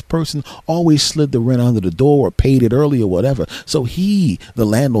apartment. This person always slid the rent under the door or paid it early or whatever. So the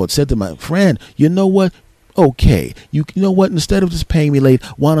landlord, said to my friend, you know what? Okay, you know what? Instead of just paying me late,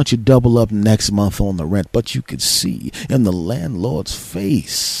 why don't you double up next month on the rent? But you could see in the landlord's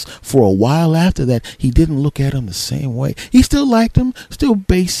face for a while after that, he didn't look at him the same way. He still liked him, still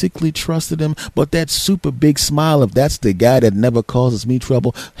basically trusted him, but that super big smile, if that's the guy that never causes me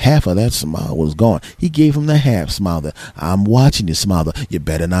trouble, half of that smile was gone. He gave him the half smile, that I'm watching you smile, you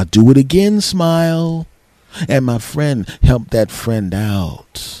better not do it again smile. And my friend helped that friend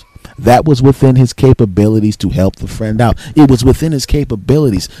out. That was within his capabilities to help the friend out. It was within his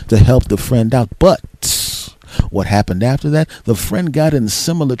capabilities to help the friend out. But what happened after that? The friend got in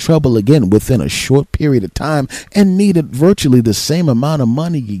similar trouble again within a short period of time and needed virtually the same amount of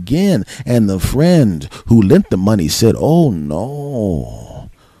money again. And the friend who lent the money said, oh no.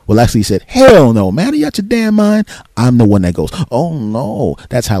 Well, actually he said, hell no, man, are you out your damn mind? I'm the one that goes, oh no.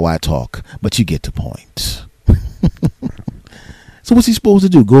 That's how I talk. But you get the point. So what's he supposed to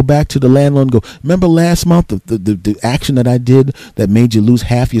do? Go back to the landlord and go, remember last month, the action that I did that made you lose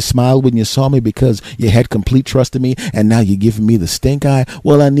half your smile when you saw me because you had complete trust in me, and now you're giving me the stink eye?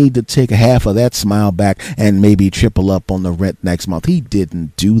 Well, I need to take half of that smile back and maybe triple up on the rent next month. He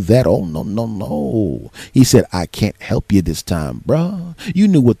didn't do that. Oh, no. He said, I can't help you this time, bruh. You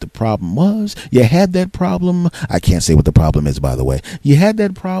knew what the problem was. You had that problem. I can't say what the problem is, by the way. You had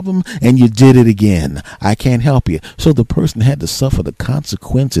that problem and you did it again. I can't help you. So the person had to suffer the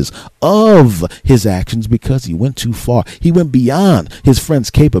consequences of his actions because he went too far. He went beyond his friend's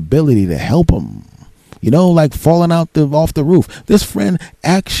capability to help him. You know, like falling off the roof. This friend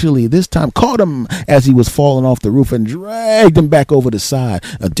actually this time caught him as he was falling off the roof and dragged him back over the side.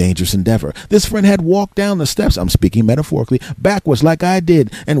 A dangerous endeavor. This friend had walked down the steps, I'm speaking metaphorically, backwards like I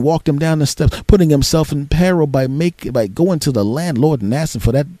did, and walked him down the steps, putting himself in peril by going to the landlord and asking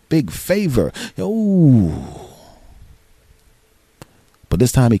for that big favor. Ooh. But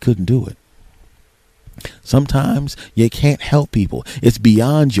this time he couldn't do it. Sometimes you can't help people. It's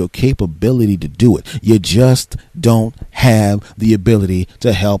beyond your capability to do it. You just don't have the ability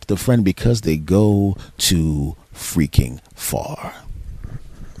to help the friend because they go too freaking far.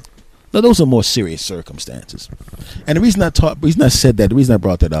 Now, those are more serious circumstances. And the reason I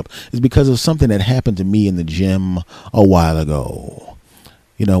brought that up is because of something that happened to me in the gym a while ago.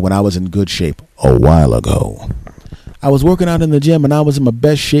 You know, when I was in good shape a while ago. I was working out in the gym and I was in my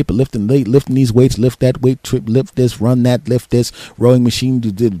best shape, lifting these weights, lift that weight, lift this, run that, lift this, rowing machine,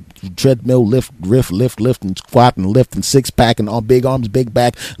 did treadmill, lift, and squat and lift and six pack and all big arms, big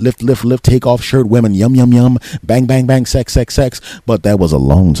back, lift, take off shirt, women, yum, bang, bang, sex. But that was a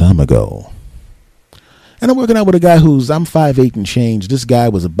long time ago. And I'm working out with a guy I'm 5'8" and change. This guy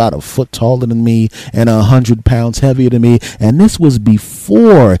was about a foot taller than me and 100 pounds heavier than me. And this was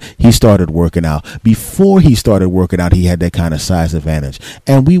before he started working out. Before he started working out, he had that kind of size advantage.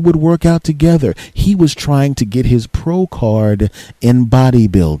 And we would work out together. He was trying to get his pro card in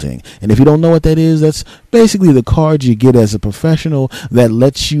bodybuilding. And if you don't know what that is, that's basically the card you get as a professional that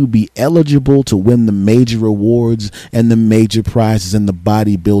lets you be eligible to win the major awards and the major prizes in the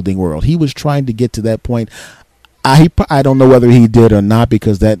bodybuilding world. He was trying to get to that point. I don't know whether he did or not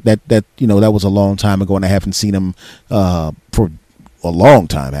because that was a long time ago and I haven't seen him for a long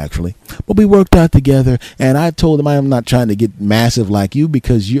time actually. But we worked out together and I told him I'm not trying to get massive like you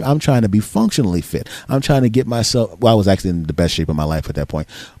because I'm trying to be functionally fit. I'm trying to get myself, well, I was actually in the best shape of my life at that point,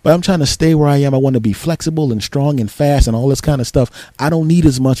 but I'm trying to stay where I am. I want to be flexible and strong and fast and all this kind of stuff. I don't need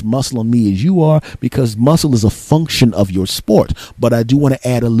as much muscle on me as you are because muscle is a function of your sport, but I do want to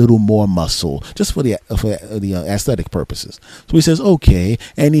add a little more muscle just for the aesthetic purposes. So he says, okay.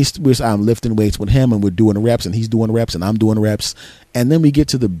 And I'm lifting weights with him and we're doing reps and he's doing reps and I'm doing reps. And then we get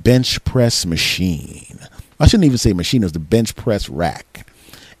to the bench press machine. I shouldn't even say machine, it was the bench press rack.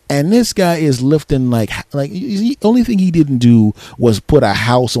 And this guy is lifting like the only thing he didn't do was put a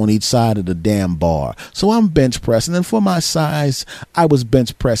house on each side of the damn bar. So I'm bench pressing, and for my size, I was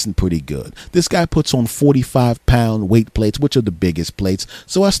bench pressing pretty good. This guy puts on 45-pound weight plates, which are the biggest plates.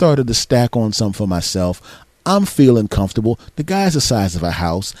 So I started to stack on some for myself. I'm feeling comfortable. The guy's the size of a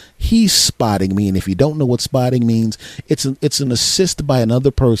house. He's spotting me, and if you don't know what spotting means, it's an assist by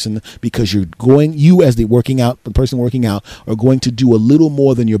another person, because you as the person working out are going to do a little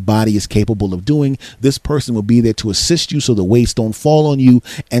more than your body is capable of doing. This person will be there to assist you so the weights don't fall on you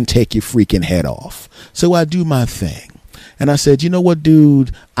and take your freaking head off. So I do my thing. And I said, you know what, dude,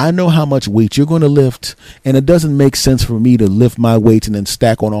 I know how much weight you're going to lift, and it doesn't make sense for me to lift my weights and then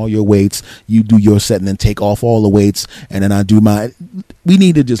stack on all your weights. You do your set and then take off all the weights, and then I do mine. We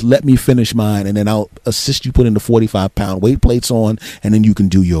need to just let me finish mine, and then I'll assist you putting the 45-pound weight plates on, and then you can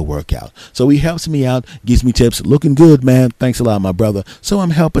do your workout. So he helps me out, gives me tips. Looking good, man. Thanks a lot, my brother. So I'm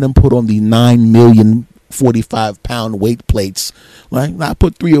helping him put on the 9 million 45-pound weight plates. Right? I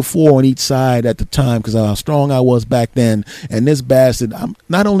put 3 or 4 on each side at the time because of how strong I was back then. And this bastard,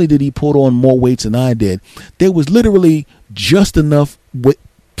 not only did he put on more weights than I did, there was literally just enough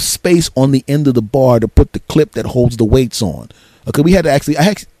space on the end of the bar to put the clip that holds the weights on. Okay, we had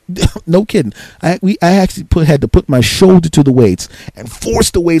to no kidding. I actually had to put my shoulder to the weights and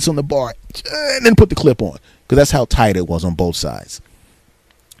force the weights on the bar and then put the clip on, because that's how tight it was on both sides.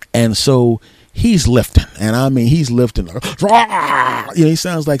 And so he's lifting, and I mean, he's lifting. He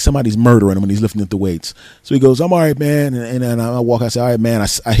sounds like somebody's murdering him when he's lifting at the weights. So he goes, "I'm all right, man." And then I walk. I say, "All right, man."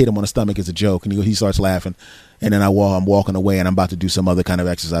 I hit him on the stomach as a joke, and he starts laughing. And then I'm walking away, and I'm about to do some other kind of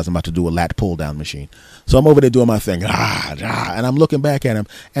exercise. I'm about to do a lat pull down machine. So I'm over there doing my thing, and I'm looking back at him,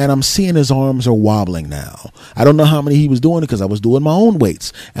 and I'm seeing his arms are wobbling now. I don't know how many he was doing, because I was doing my own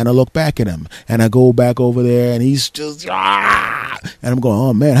weights. And I look back at him, and I go back over there, and he's just, and I'm going,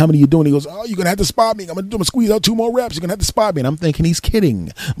 "Oh man, how many are you doing?" He goes, "Oh, you're gonna have to spot me. I'm gonna squeeze out 2 more reps. You're gonna have to spot me." And I'm thinking he's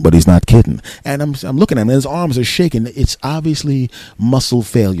kidding, but he's not kidding. And I'm looking at him, and his arms are shaking. It's obviously muscle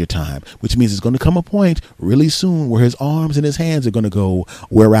failure time, which means it's going to come a point really soon where his arms and his hands are going to go,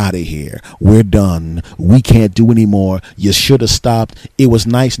 "We're out of here. We're done. We can't do anymore. You should have stopped. It was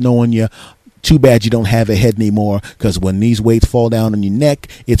nice knowing you. Too bad you don't have a head anymore, because when these weights fall down on your neck,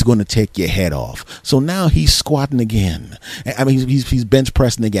 it's going to take your head off." So now he's squatting again. I mean, he's bench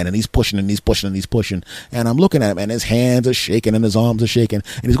pressing again, and he's pushing and he's pushing and he's pushing. And I'm looking at him, and his hands are shaking and his arms are shaking.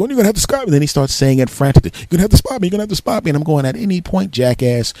 And he's going, "You're going to have to spot me." And then he starts saying it frantically, "You're going to have to spot me. You're going to have to spot me." And I'm going, at any point,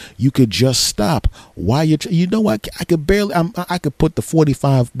 jackass, you could just stop. Why you know what? I could barely, I could put the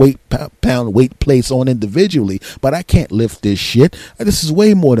 45-pound weight plates on individually, but I can't lift this shit. This is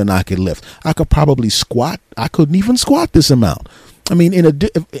way more than I could lift. I could probably squat. I couldn't even squat this amount. I mean, and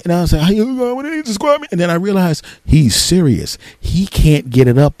I was like, "Hey, you need to squat me?" And then I realized he's serious. He can't get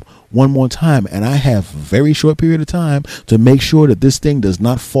it up one more time, and I have a very short period of time to make sure that this thing does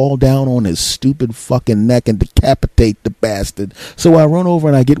not fall down on his stupid fucking neck and decapitate the bastard. So I run over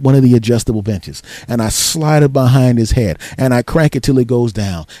and I get one of the adjustable benches, and I slide it behind his head, and I crank it till it goes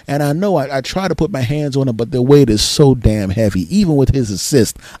down. And I know I try to put my hands on it, but the weight is so damn heavy. Even with his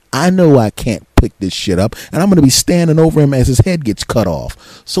assist, I know I can't pick this shit up, and I'm going to be standing over him as his head gets cut off.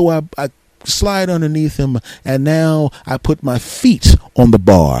 So I slide underneath him, and now I put my feet on the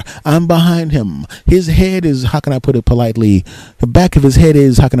bar. I'm behind him. His head is, how can I put it politely? The back of his head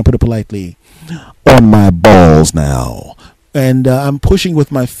is, how can I put it politely? On my balls now. And I'm pushing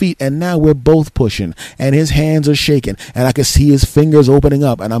with my feet, and now we're both pushing, and his hands are shaking, and I can see his fingers opening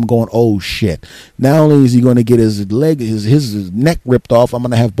up, and I'm going, "Oh shit. Not only is he going to get his neck ripped off, I'm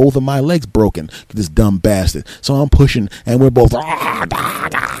going to have both of my legs broken, this dumb bastard." So I'm pushing, and we're both,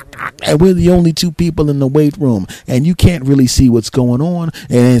 and we're the only 2 people in the weight room, and you can't really see what's going on,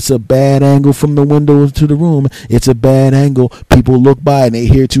 and it's a bad angle from the window to the room. It's a bad angle. People look by, and they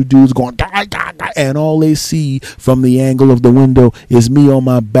hear 2 dudes going, and all they see from the angle of the window is me on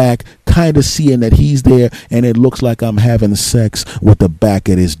my back, kind of seeing that he's there, and it looks like I'm having sex with the back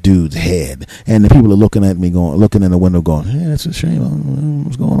of this dude's head. And the people are looking at me, looking in the window, going, "Yeah, it's a shame.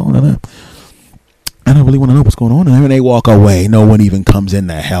 What's going on in there? I don't really want to know what's going on." And when they walk away, no one even comes in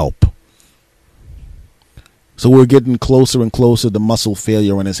to help. So we're getting closer and closer to muscle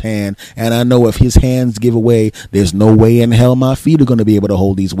failure in his hand. And I know if his hands give away, there's no way in hell my feet are going to be able to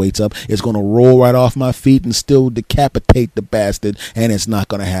hold these weights up. It's going to roll right off my feet and still decapitate the bastard. And it's not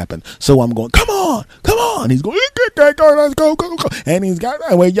going to happen. So I'm going, "Come on, come on." He's going, "Let's go, go, go." And he's got,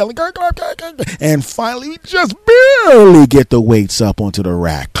 we're yelling, "Go, go, go, go." And finally, we just barely get the weights up onto the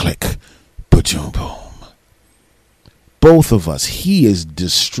rack. Click. Boom, boom. both of us, he is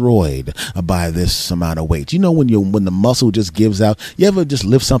destroyed by this amount of weight. You know, when the muscle just gives out, you ever just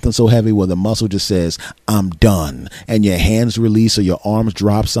lift something so heavy where the muscle just says, I'm done, and your hands release or your arms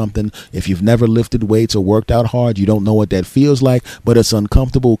drop something? If you've never lifted weights or worked out hard, you don't know what that feels like, but it's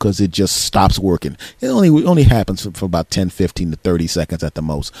uncomfortable because it just stops working. It only happens for about 10, 15 to 30 seconds at the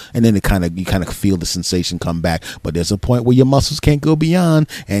most, and then you kind of feel the sensation come back. But there's a point where your muscles can't go beyond,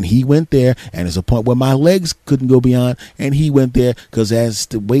 and he went there, and there's a point where my legs couldn't go beyond, and he went there, because as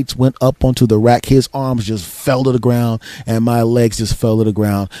the weights went up onto the rack, his arms just fell to the ground and my legs just fell to the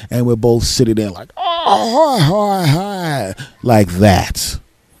ground, and we're both sitting there like, like that.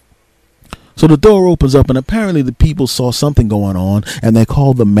 So the door opens up, and apparently the people saw something going on, and they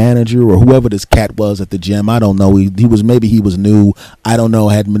called the manager or whoever this cat was at the gym. I don't know. He was new. I don't know.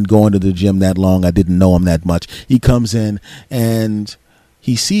 I hadn't been going to the gym that long. I didn't know him that much. He comes in and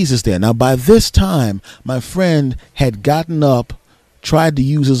he sees us there. Now, by this time, my friend had gotten up, tried to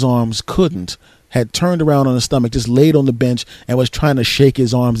use his arms, couldn't, had turned around on his stomach, just laid on the bench, and was trying to shake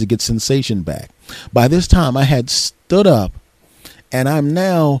his arms to get sensation back. By this time, I had stood up, and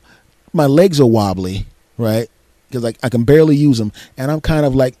my legs are wobbly, right? Because I can barely use them, and I'm kind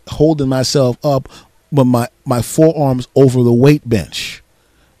of like holding myself up with my forearms over the weight bench,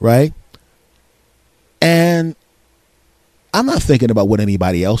 right? And I'm not thinking about what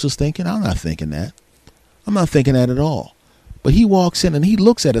anybody else is thinking. I'm not thinking that. I'm not thinking that at all. But he walks in and he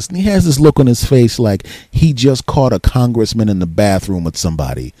looks at us and he has this look on his face like he just caught a congressman in the bathroom with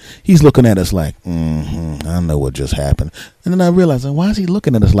somebody. He's looking at us like, I know what just happened. And then I realized, why is he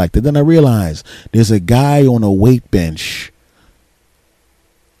looking at us like that? Then I realized there's a guy on a weight bench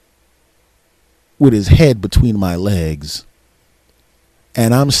with his head between my legs.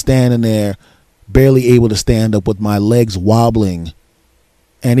 And I'm standing there barely able to stand up with my legs wobbling.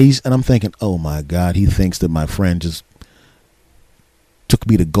 And I'm thinking, oh my God, he thinks that my friend just took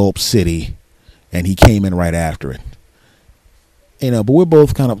me to Gulp City and he came in right after it. But we're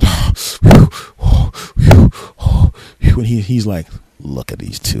both kind of, and he's like, look at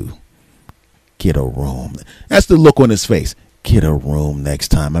these two. Get a room. That's the look on his face. Get a room next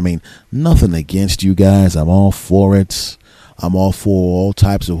time. I mean, nothing against you guys. I'm all for it. I'm all for all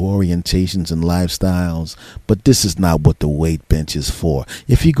types of orientations and lifestyles, but this is not what the weight bench is for.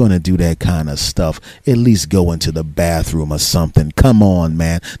 If you're going to do that kind of stuff, at least go into the bathroom or something. Come on,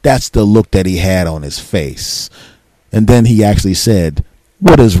 man. That's the look that he had on his face. And then he actually said,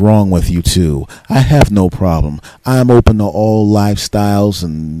 what is wrong with you two? I have no problem. I'm open to all lifestyles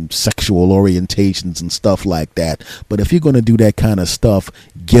and sexual orientations and stuff like that. But if you're going to do that kind of stuff,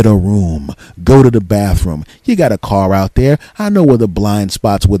 get a room. Go to the bathroom. You got a car out there. I know where the blind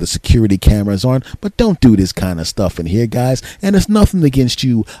spots where the security cameras aren't, but don't do this kind of stuff in here, guys. And it's nothing against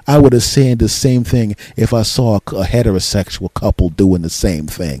you. I would have said the same thing if I saw a heterosexual couple doing the same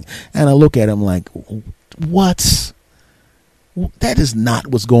thing. And I look at him like, what? That is not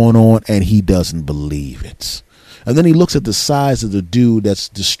what's going on, and he doesn't believe it. And then he looks at the size of the dude that's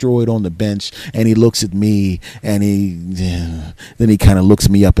destroyed on the bench, and he looks at me, and then he kind of looks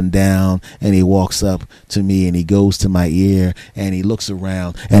me up and down, and he walks up to me, and he goes to my ear, and he looks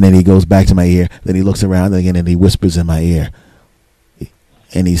around, and then he goes back to my ear, then he looks around again, and he whispers in my ear,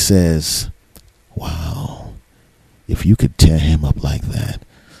 and he says, wow, if you could tear him up like that,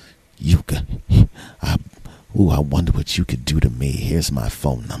 I wonder what you could do to me. Here's my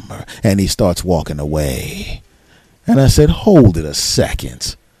phone number. And he starts walking away. And I said, hold it a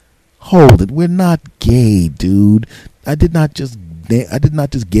second. Hold it. We're not gay, dude. I did not just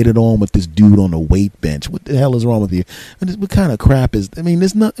get it on with this dude on a weight bench. What the hell is wrong with you? What kind of crap is? I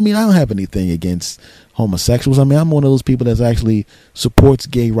don't have anything against homosexuals. I'm one of those people that actually supports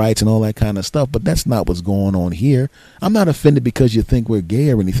gay rights and all that kind of stuff. But that's not what's going on here. I'm not offended because you think we're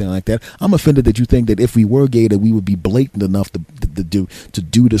gay or anything like that. I'm offended that you think that if we were gay, that we would be blatant enough to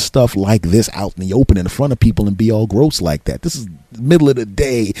do the stuff like this out in the open in front of people and be all gross like that. This is the middle of the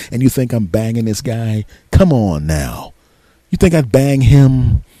day, and you think I'm banging this guy? Come on now. You think I'd bang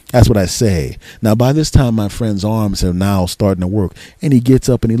him? That's what I say. Now, by this time, my friend's arms are now starting to work. And he gets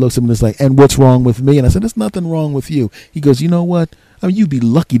up and he looks at me and is like, and what's wrong with me? And I said, there's nothing wrong with you. He goes, you know what? You'd be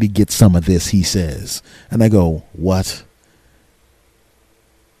lucky to get some of this, he says. And I go, what?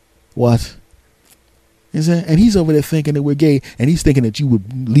 What? And he's over there thinking that we're gay, and he's thinking that you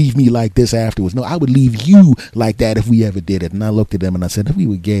would leave me like this afterwards. No, I would leave you like that if we ever did it. And I looked at him and I said, if we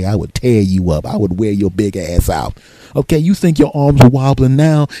were gay, I would tear you up. I would wear your big ass out. Okay, you think your arms are wobbling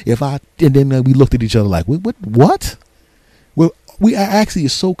now? And then we looked at each other like, what? We are actually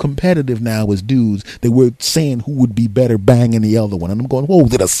so competitive now as dudes that we're saying who would be better banging the other one. And I'm going,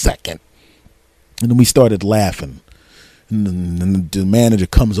 hold it a second. And then we started laughing. And the manager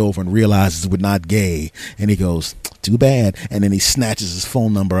comes over and realizes we're not gay. And he goes, too bad. And then he snatches his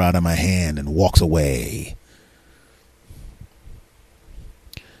phone number out of my hand and walks away.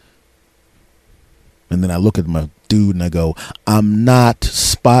 And then I look at my dude and I go, I'm not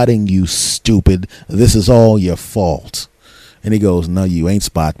spotting you, stupid. This is all your fault. And he goes, no, you ain't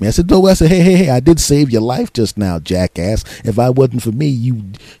spot me. I said, no. I said, hey, I did save your life just now, jackass. If I wasn't for me,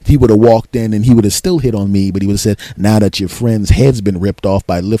 he would have walked in and he would have still hit on me. But he would have said, now that your friend's head's been ripped off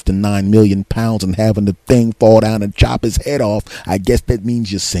by lifting 9 million pounds and having the thing fall down and chop his head off, I guess that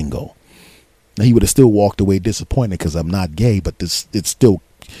means you're single. Now, he would have still walked away disappointed because I'm not gay, but it's still,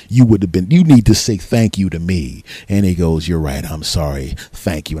 you need to say thank you to me. And he goes, you're right. I'm sorry.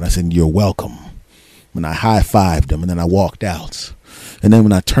 Thank you. And I said, you're welcome. And I high-fived him, and then I walked out. And then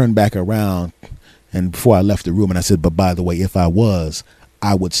when I turned back around, and before I left the room, and I said, but by the way, if I was,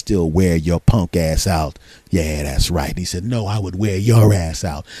 I would still wear your punk ass out. Yeah, that's right. And he said, no, I would wear your ass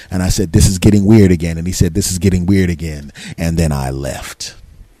out. And I said, this is getting weird again. And he said, this is getting weird again. And then I left.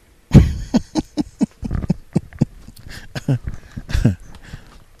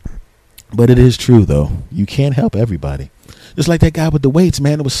 But it is true, though. You can't help everybody. Just like that guy with the weights,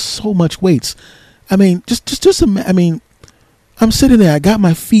 man. There was so much weights. I mean, I'm sitting there. I got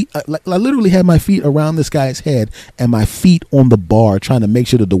my feet. I literally had my feet around this guy's head and my feet on the bar, trying to make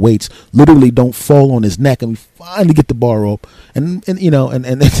sure that the weights literally don't fall on his neck. And we finally get the bar up, and you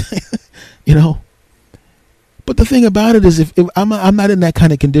know. But the thing about it is, if I'm not in that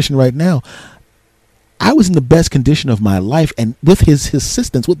kind of condition right now, I was in the best condition of my life, and with his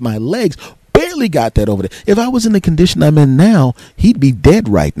assistance, with my legs, barely got that over there. If I was in the condition I'm in now, he'd be dead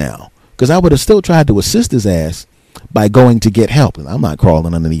right now. Because I would have still tried to assist his ass by going to get help. And I'm not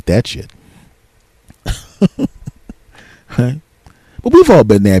crawling underneath that shit. Right? But we've all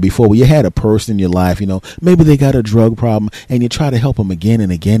been there before, where you had a person in your life, maybe they got a drug problem, and you try to help them again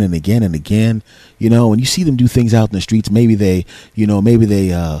and again and again and again, and you see them do things out in the streets. Maybe they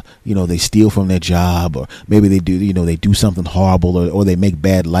steal from their job, or maybe they do, they do something horrible, or they make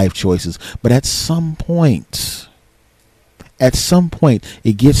bad life choices. But at some point,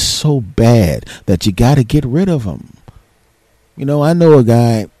 it gets so bad that you got to get rid of them. I know a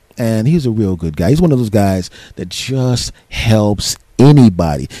guy, and he's a real good guy. He's one of those guys that just helps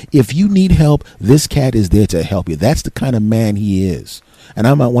anybody. If you need help, this cat is there to help you. That's the kind of man he is. And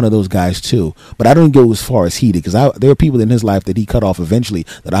I'm not one of those guys too. But I don't go as far as he did, because there are people in his life that he cut off eventually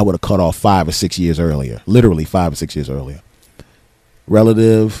that I would have cut off 5 or 6 years earlier. Literally 5 or 6 years earlier.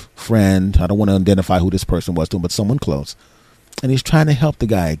 Relative, friend. I don't want to identify who this person was to him, but someone close. And he's trying to help the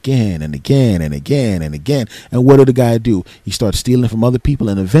guy again and again and again and again. And what did the guy do? He started stealing from other people,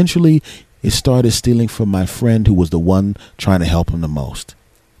 and eventually he started stealing from my friend who was the one trying to help him the most.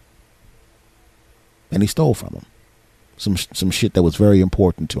 And he stole from him some shit that was very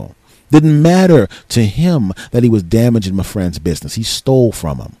important to him. Didn't matter to him that he was damaging my friend's business. He stole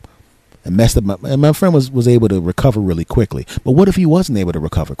from him and messed up. And my friend was able to recover really quickly. But what if he wasn't able to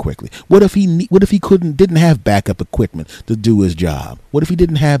recover quickly? What if he didn't have backup equipment to do his job? What if he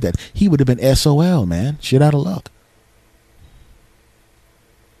didn't have that? He would have been SOL, man. Shit out of luck.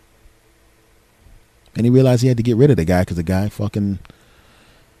 And he realized he had to get rid of the guy because the guy fucking,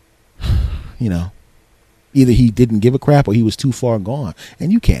 either he didn't give a crap or he was too far gone.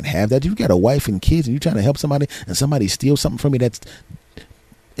 And you can't have that. You got a wife and kids and you're trying to help somebody and somebody steals something from you that's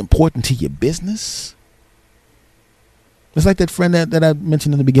important to your business. It's like that friend that I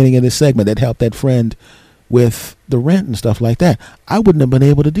mentioned in the beginning of this segment that helped that friend with the rent and stuff like that. I wouldn't have been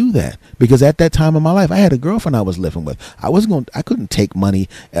able to do that because at that time in my life, I had a girlfriend I was living with. I couldn't take money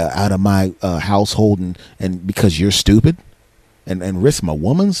out of my household and because you're stupid and risk my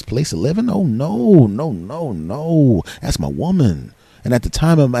woman's place of living. Oh no. That's my woman. And at the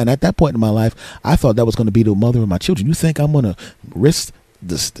time and at that point in my life, I thought that was going to be the mother of my children. You think I'm going to risk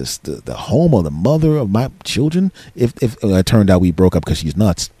the home or the mother of my children if it turned out we broke up because she's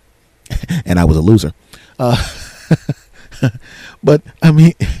nuts and I was a loser? But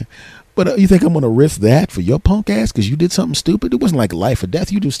you think I'm going to risk that for your punk ass because you did something stupid? It wasn't like life or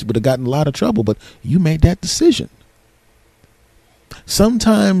death. You just would have gotten in a lot of trouble, but you made that decision.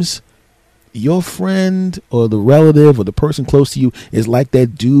 Sometimes your friend or the relative or the person close to you is like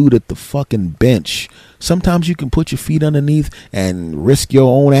that dude at the fucking bench. Sometimes you can put your feet underneath and risk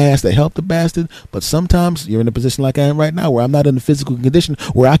your own ass to help the bastard. But sometimes you're in a position like I am right now where I'm not in the physical condition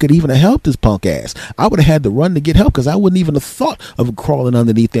where I could even have helped this punk ass. I would have had to run to get help because I wouldn't even have thought of crawling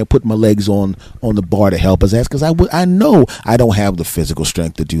underneath there and putting my legs on the bar to help his ass because I know I don't have the physical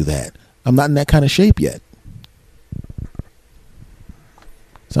strength to do that. I'm not in that kind of shape yet.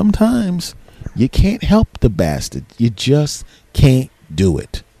 Sometimes You can't help the bastard. You just can't do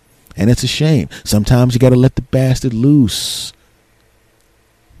it. And it's a shame. Sometimes you got to let the bastard loose.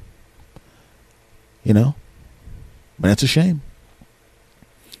 You know? But that's a shame.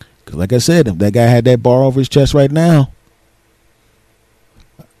 Because like I said, if that guy had that bar over his chest right now,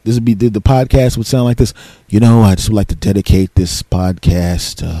 this would be the podcast would sound like this. You know, I just would like to dedicate this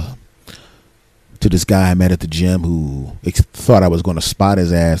podcast to this guy I met at the gym who thought I was going to spot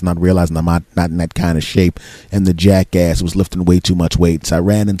his ass, not realizing I'm not in that kind of shape, and the jackass was lifting way too much weight. So I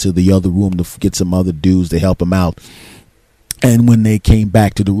ran into the other room to get some other dudes to help him out. And when they came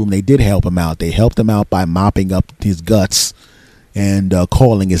back to the room, they did help him out. They helped him out by mopping up his guts and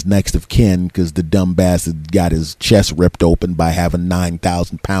calling his next of kin, because the dumb bastard got his chest ripped open by having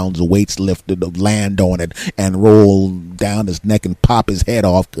 9,000 pounds of weights lifted, land on it, and roll down his neck and pop his head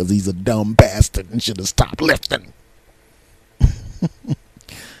off because he's a dumb bastard and should have stopped lifting. Well,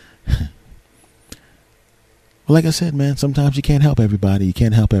 like I said, man, sometimes you can't help everybody. You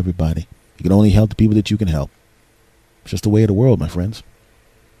can't help everybody. You can only help the people that you can help. It's just the way of the world, my friends.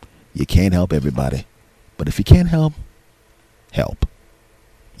 You can't help everybody. But if you can't help, help.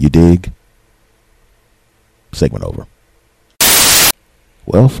 You dig? Segment over.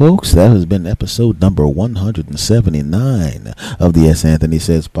 Well, folks, that has been episode number 179 of the S. Anthony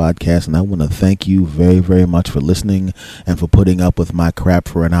Says podcast, and I want to thank you very, very much for listening and for putting up with my crap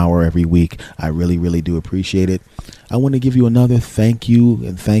for an hour every week. I really, really do appreciate it. I want to give you another thank you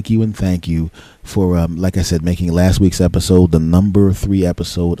and thank you and thank you for, like I said, making last week's episode the number 3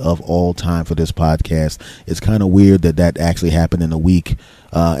 episode of all time for this podcast. It's kind of weird that actually happened in a week,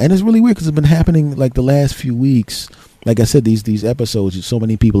 and it's really weird because it's been happening like the last few weeks. Like I said, these episodes, so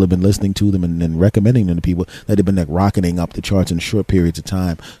many people have been listening to them and recommending them to people that have been like rocketing up the charts in short periods of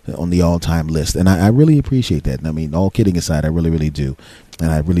time on the all-time list. And I really appreciate that. I mean, all kidding aside, I really, really do. And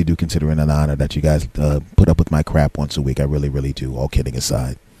I really do consider it an honor that you guys put up with my crap once a week. I really, really do, all kidding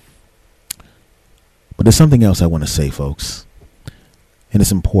aside. But there's something else I want to say, folks. And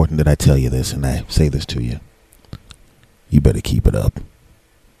it's important that I tell you this and I say this to you. You better keep it up.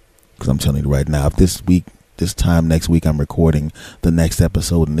 Because I'm telling you right now, if this time next week I'm recording the next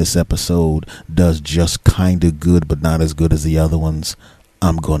episode, and this episode does just kind of good but not as good as the other ones,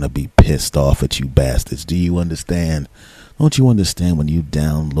 I'm gonna be pissed off at you bastards. Do you understand? Don't you understand when you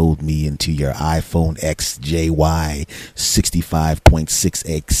download me into your iPhone XJY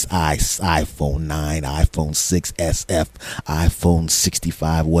 65.6X, iPhone 9, iPhone 6 SF, iPhone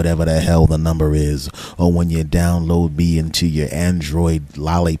 65, whatever the hell the number is, or when you download me into your Android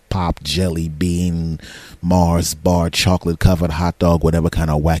Lollipop Jelly Bean Mars bar chocolate covered hot dog, whatever kind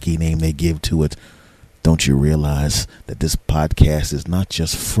of wacky name they give to it, don't you realize that this podcast is not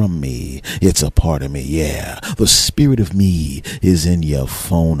just from me, it's a part of me? Yeah, the spirit of me is in your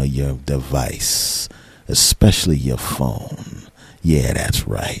phone or your device, especially your phone. Yeah, that's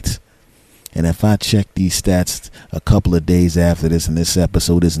right. And if I check these stats a couple of days after this and this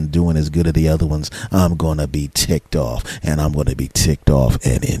episode isn't doing as good as the other ones, I'm going to be ticked off. And I'm going to be ticked off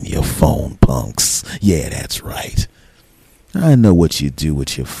and in your phone, punks. Yeah, that's right. I know what you do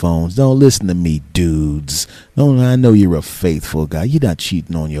with your phones. Don't listen to me, dudes. I know you're a faithful guy. You're not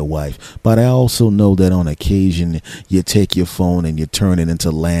cheating on your wife. But I also know that on occasion you take your phone and you turn it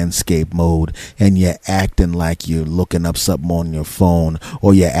into landscape mode and you're acting like you're looking up something on your phone,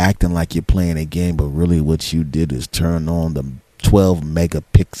 or you're acting like you're playing a game, but really what you did is turn on the 12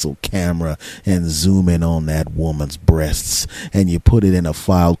 megapixel camera and zoom in on that woman's breasts, and you put it in a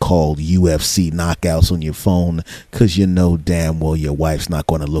file called UFC Knockouts on your phone, because you know damn well your wife's not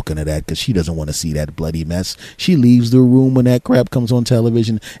going to look into that because she doesn't want to see that bloody mess. She leaves the room when that crap comes on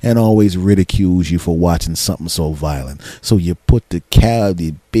television and always ridicules you for watching something so violent. So you put the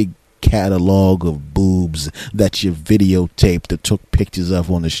big catalog of boobs that you videotaped or took pictures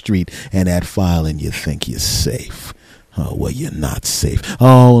of on the street and that file, and you think you're safe. Oh, well, you're not safe.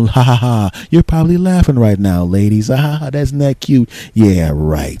 Oh, ha ha ha. You're probably laughing right now, ladies. Ah, ha ha, that's not cute. Yeah,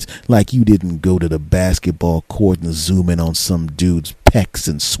 right. Like you didn't go to the basketball court and zoom in on some dude's pecs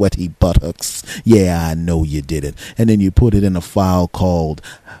and sweaty buttocks. Yeah, I know you didn't. And then you put it in a file called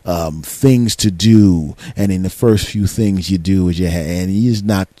things to do. And in the first few things you do is and he's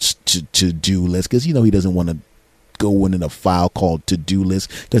not to do list, because, you know, he doesn't want to going in a file called to-do list,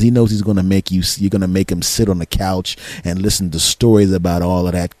 because he knows you're gonna make him sit on the couch and listen to stories about all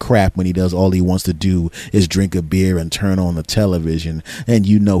of that crap when all he wants to do is drink a beer and turn on the television. And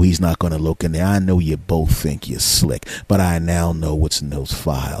you know he's not gonna look in there. I know you both think you're slick, but I now know what's in those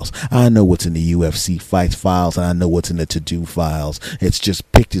files. I know what's in the UFC fights files, and I know what's in the to-do files. It's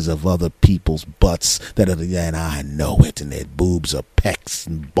just pictures of other people's butts and I know it, and their boobs are pecs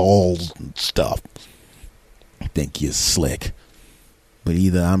and balls and stuff. I think you're slick. But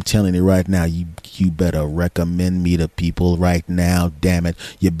either, I'm telling you right now, you better recommend me to people right now, damn it.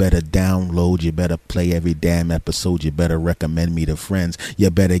 You better download, you better play every damn episode, you better recommend me to friends.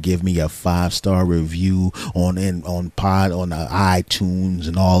 You better give me a 5-star review on iTunes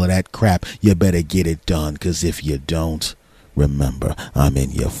and all of that crap. You better get it done, because if you don't, remember, I'm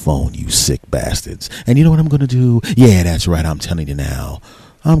in your phone, you sick bastards. And you know what I'm going to do? Yeah, that's right, I'm telling you now.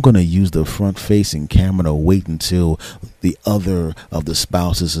 I'm going to use the front-facing camera to wait until the other of the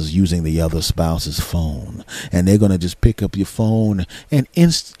spouses is using the other spouse's phone. And they're going to just pick up your phone and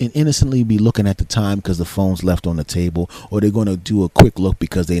innocently be looking at the time because the phone's left on the table. Or they're going to do a quick look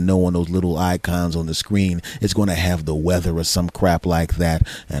because they know on those little icons on the screen it's going to have the weather or some crap like that.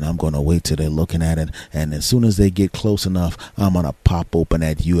 And I'm going to wait till they're looking at it. And as soon as they get close enough, I'm going to pop open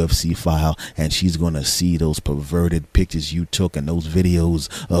that UFC file, and she's going to see those perverted pictures you took and those videos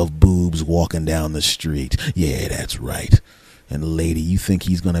of boobs walking down the street. Yeah, that's right. And lady, you think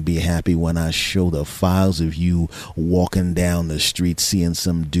he's going to be happy when I show the files of you walking down the street, seeing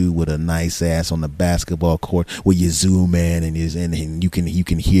some dude with a nice ass on the basketball court, where you zoom in and you can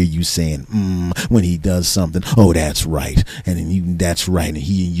hear you saying when he does something. Oh, that's right. And that's right.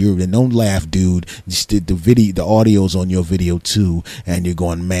 And don't laugh, dude. The audio's on your video too, and you're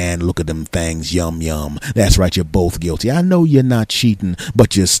going, man, look at them things, yum yum. That's right, you're both guilty. I know you're not cheating,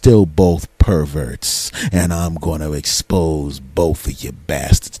 but you're still both perverts, and I'm gonna expose both of you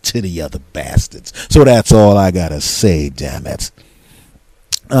bastards to the other bastards. So that's all I gotta say, damn it.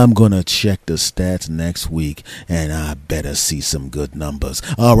 I'm gonna check the stats next week, and I better see some good numbers,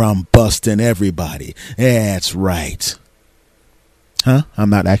 or I'm busting everybody. That's right. Huh? I'm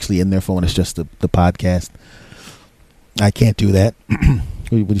not actually in their phone, it's just the podcast. I can't do that.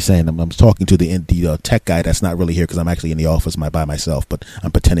 What are you saying? I'm talking to the tech guy that's not really here, because I'm actually in the office by myself, but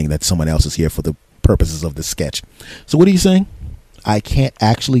I'm pretending that someone else is here for the purposes of the sketch. So what are you saying? I can't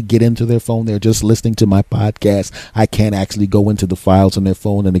actually get into their phone. They're just listening to my podcast. I can't actually go into the files on their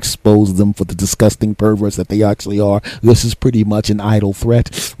phone and expose them for the disgusting perverts that they actually are. This is pretty much an idle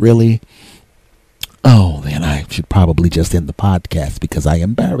threat. Really? Oh, then I should probably just end the podcast because I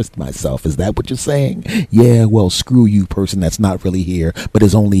embarrassed myself. Is that what you're saying? Yeah, well, screw you, person that's not really here, but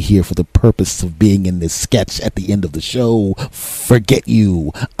is only here for the purpose of being in this sketch at the end of the show. Forget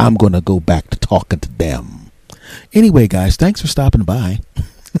you. I'm going to go back to talking to them. Anyway, guys, thanks for stopping by.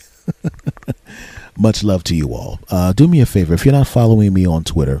 Much love to you all. Do me a favor. If you're not following me on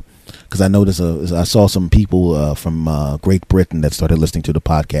Twitter, because I noticed I saw some people from Great Britain that started listening to the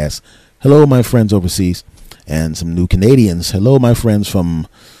podcast. Hello, my friends overseas, and some new Canadians. Hello, my friends from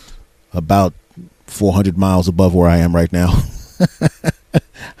about 400 miles above where I am right now.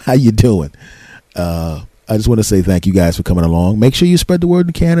 How you doing? I just want to say thank you guys for coming along. Make sure you spread the word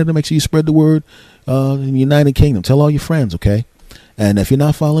in Canada. Make sure you spread the word in the United Kingdom. Tell all your friends, okay? And if you're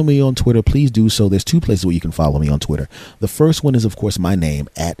not following me on Twitter, please do so. There's 2 places where you can follow me on Twitter. The first one is, of course, my name,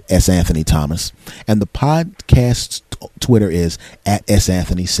 at S. Anthony Thomas. And the podcast Twitter is at S.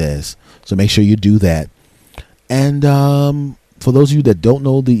 Anthony Says. So make sure you do that. And for those of you that don't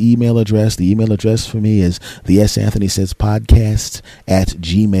know the email address for me is the S. Anthony Says podcast at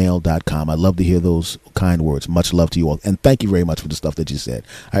gmail.com. I love to hear those kind words. Much love to you all. And thank you very much for the stuff that you said.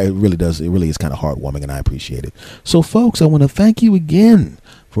 It really is kind of heartwarming, and I appreciate it. So, folks, I want to thank you again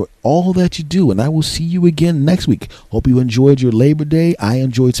for all that you do, and I will see you again next week. Hope you enjoyed your Labor Day. I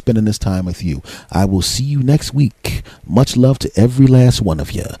enjoyed spending this time with you. I will see you next week. Much love to every last one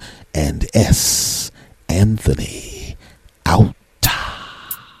of you. And S. Anthony out.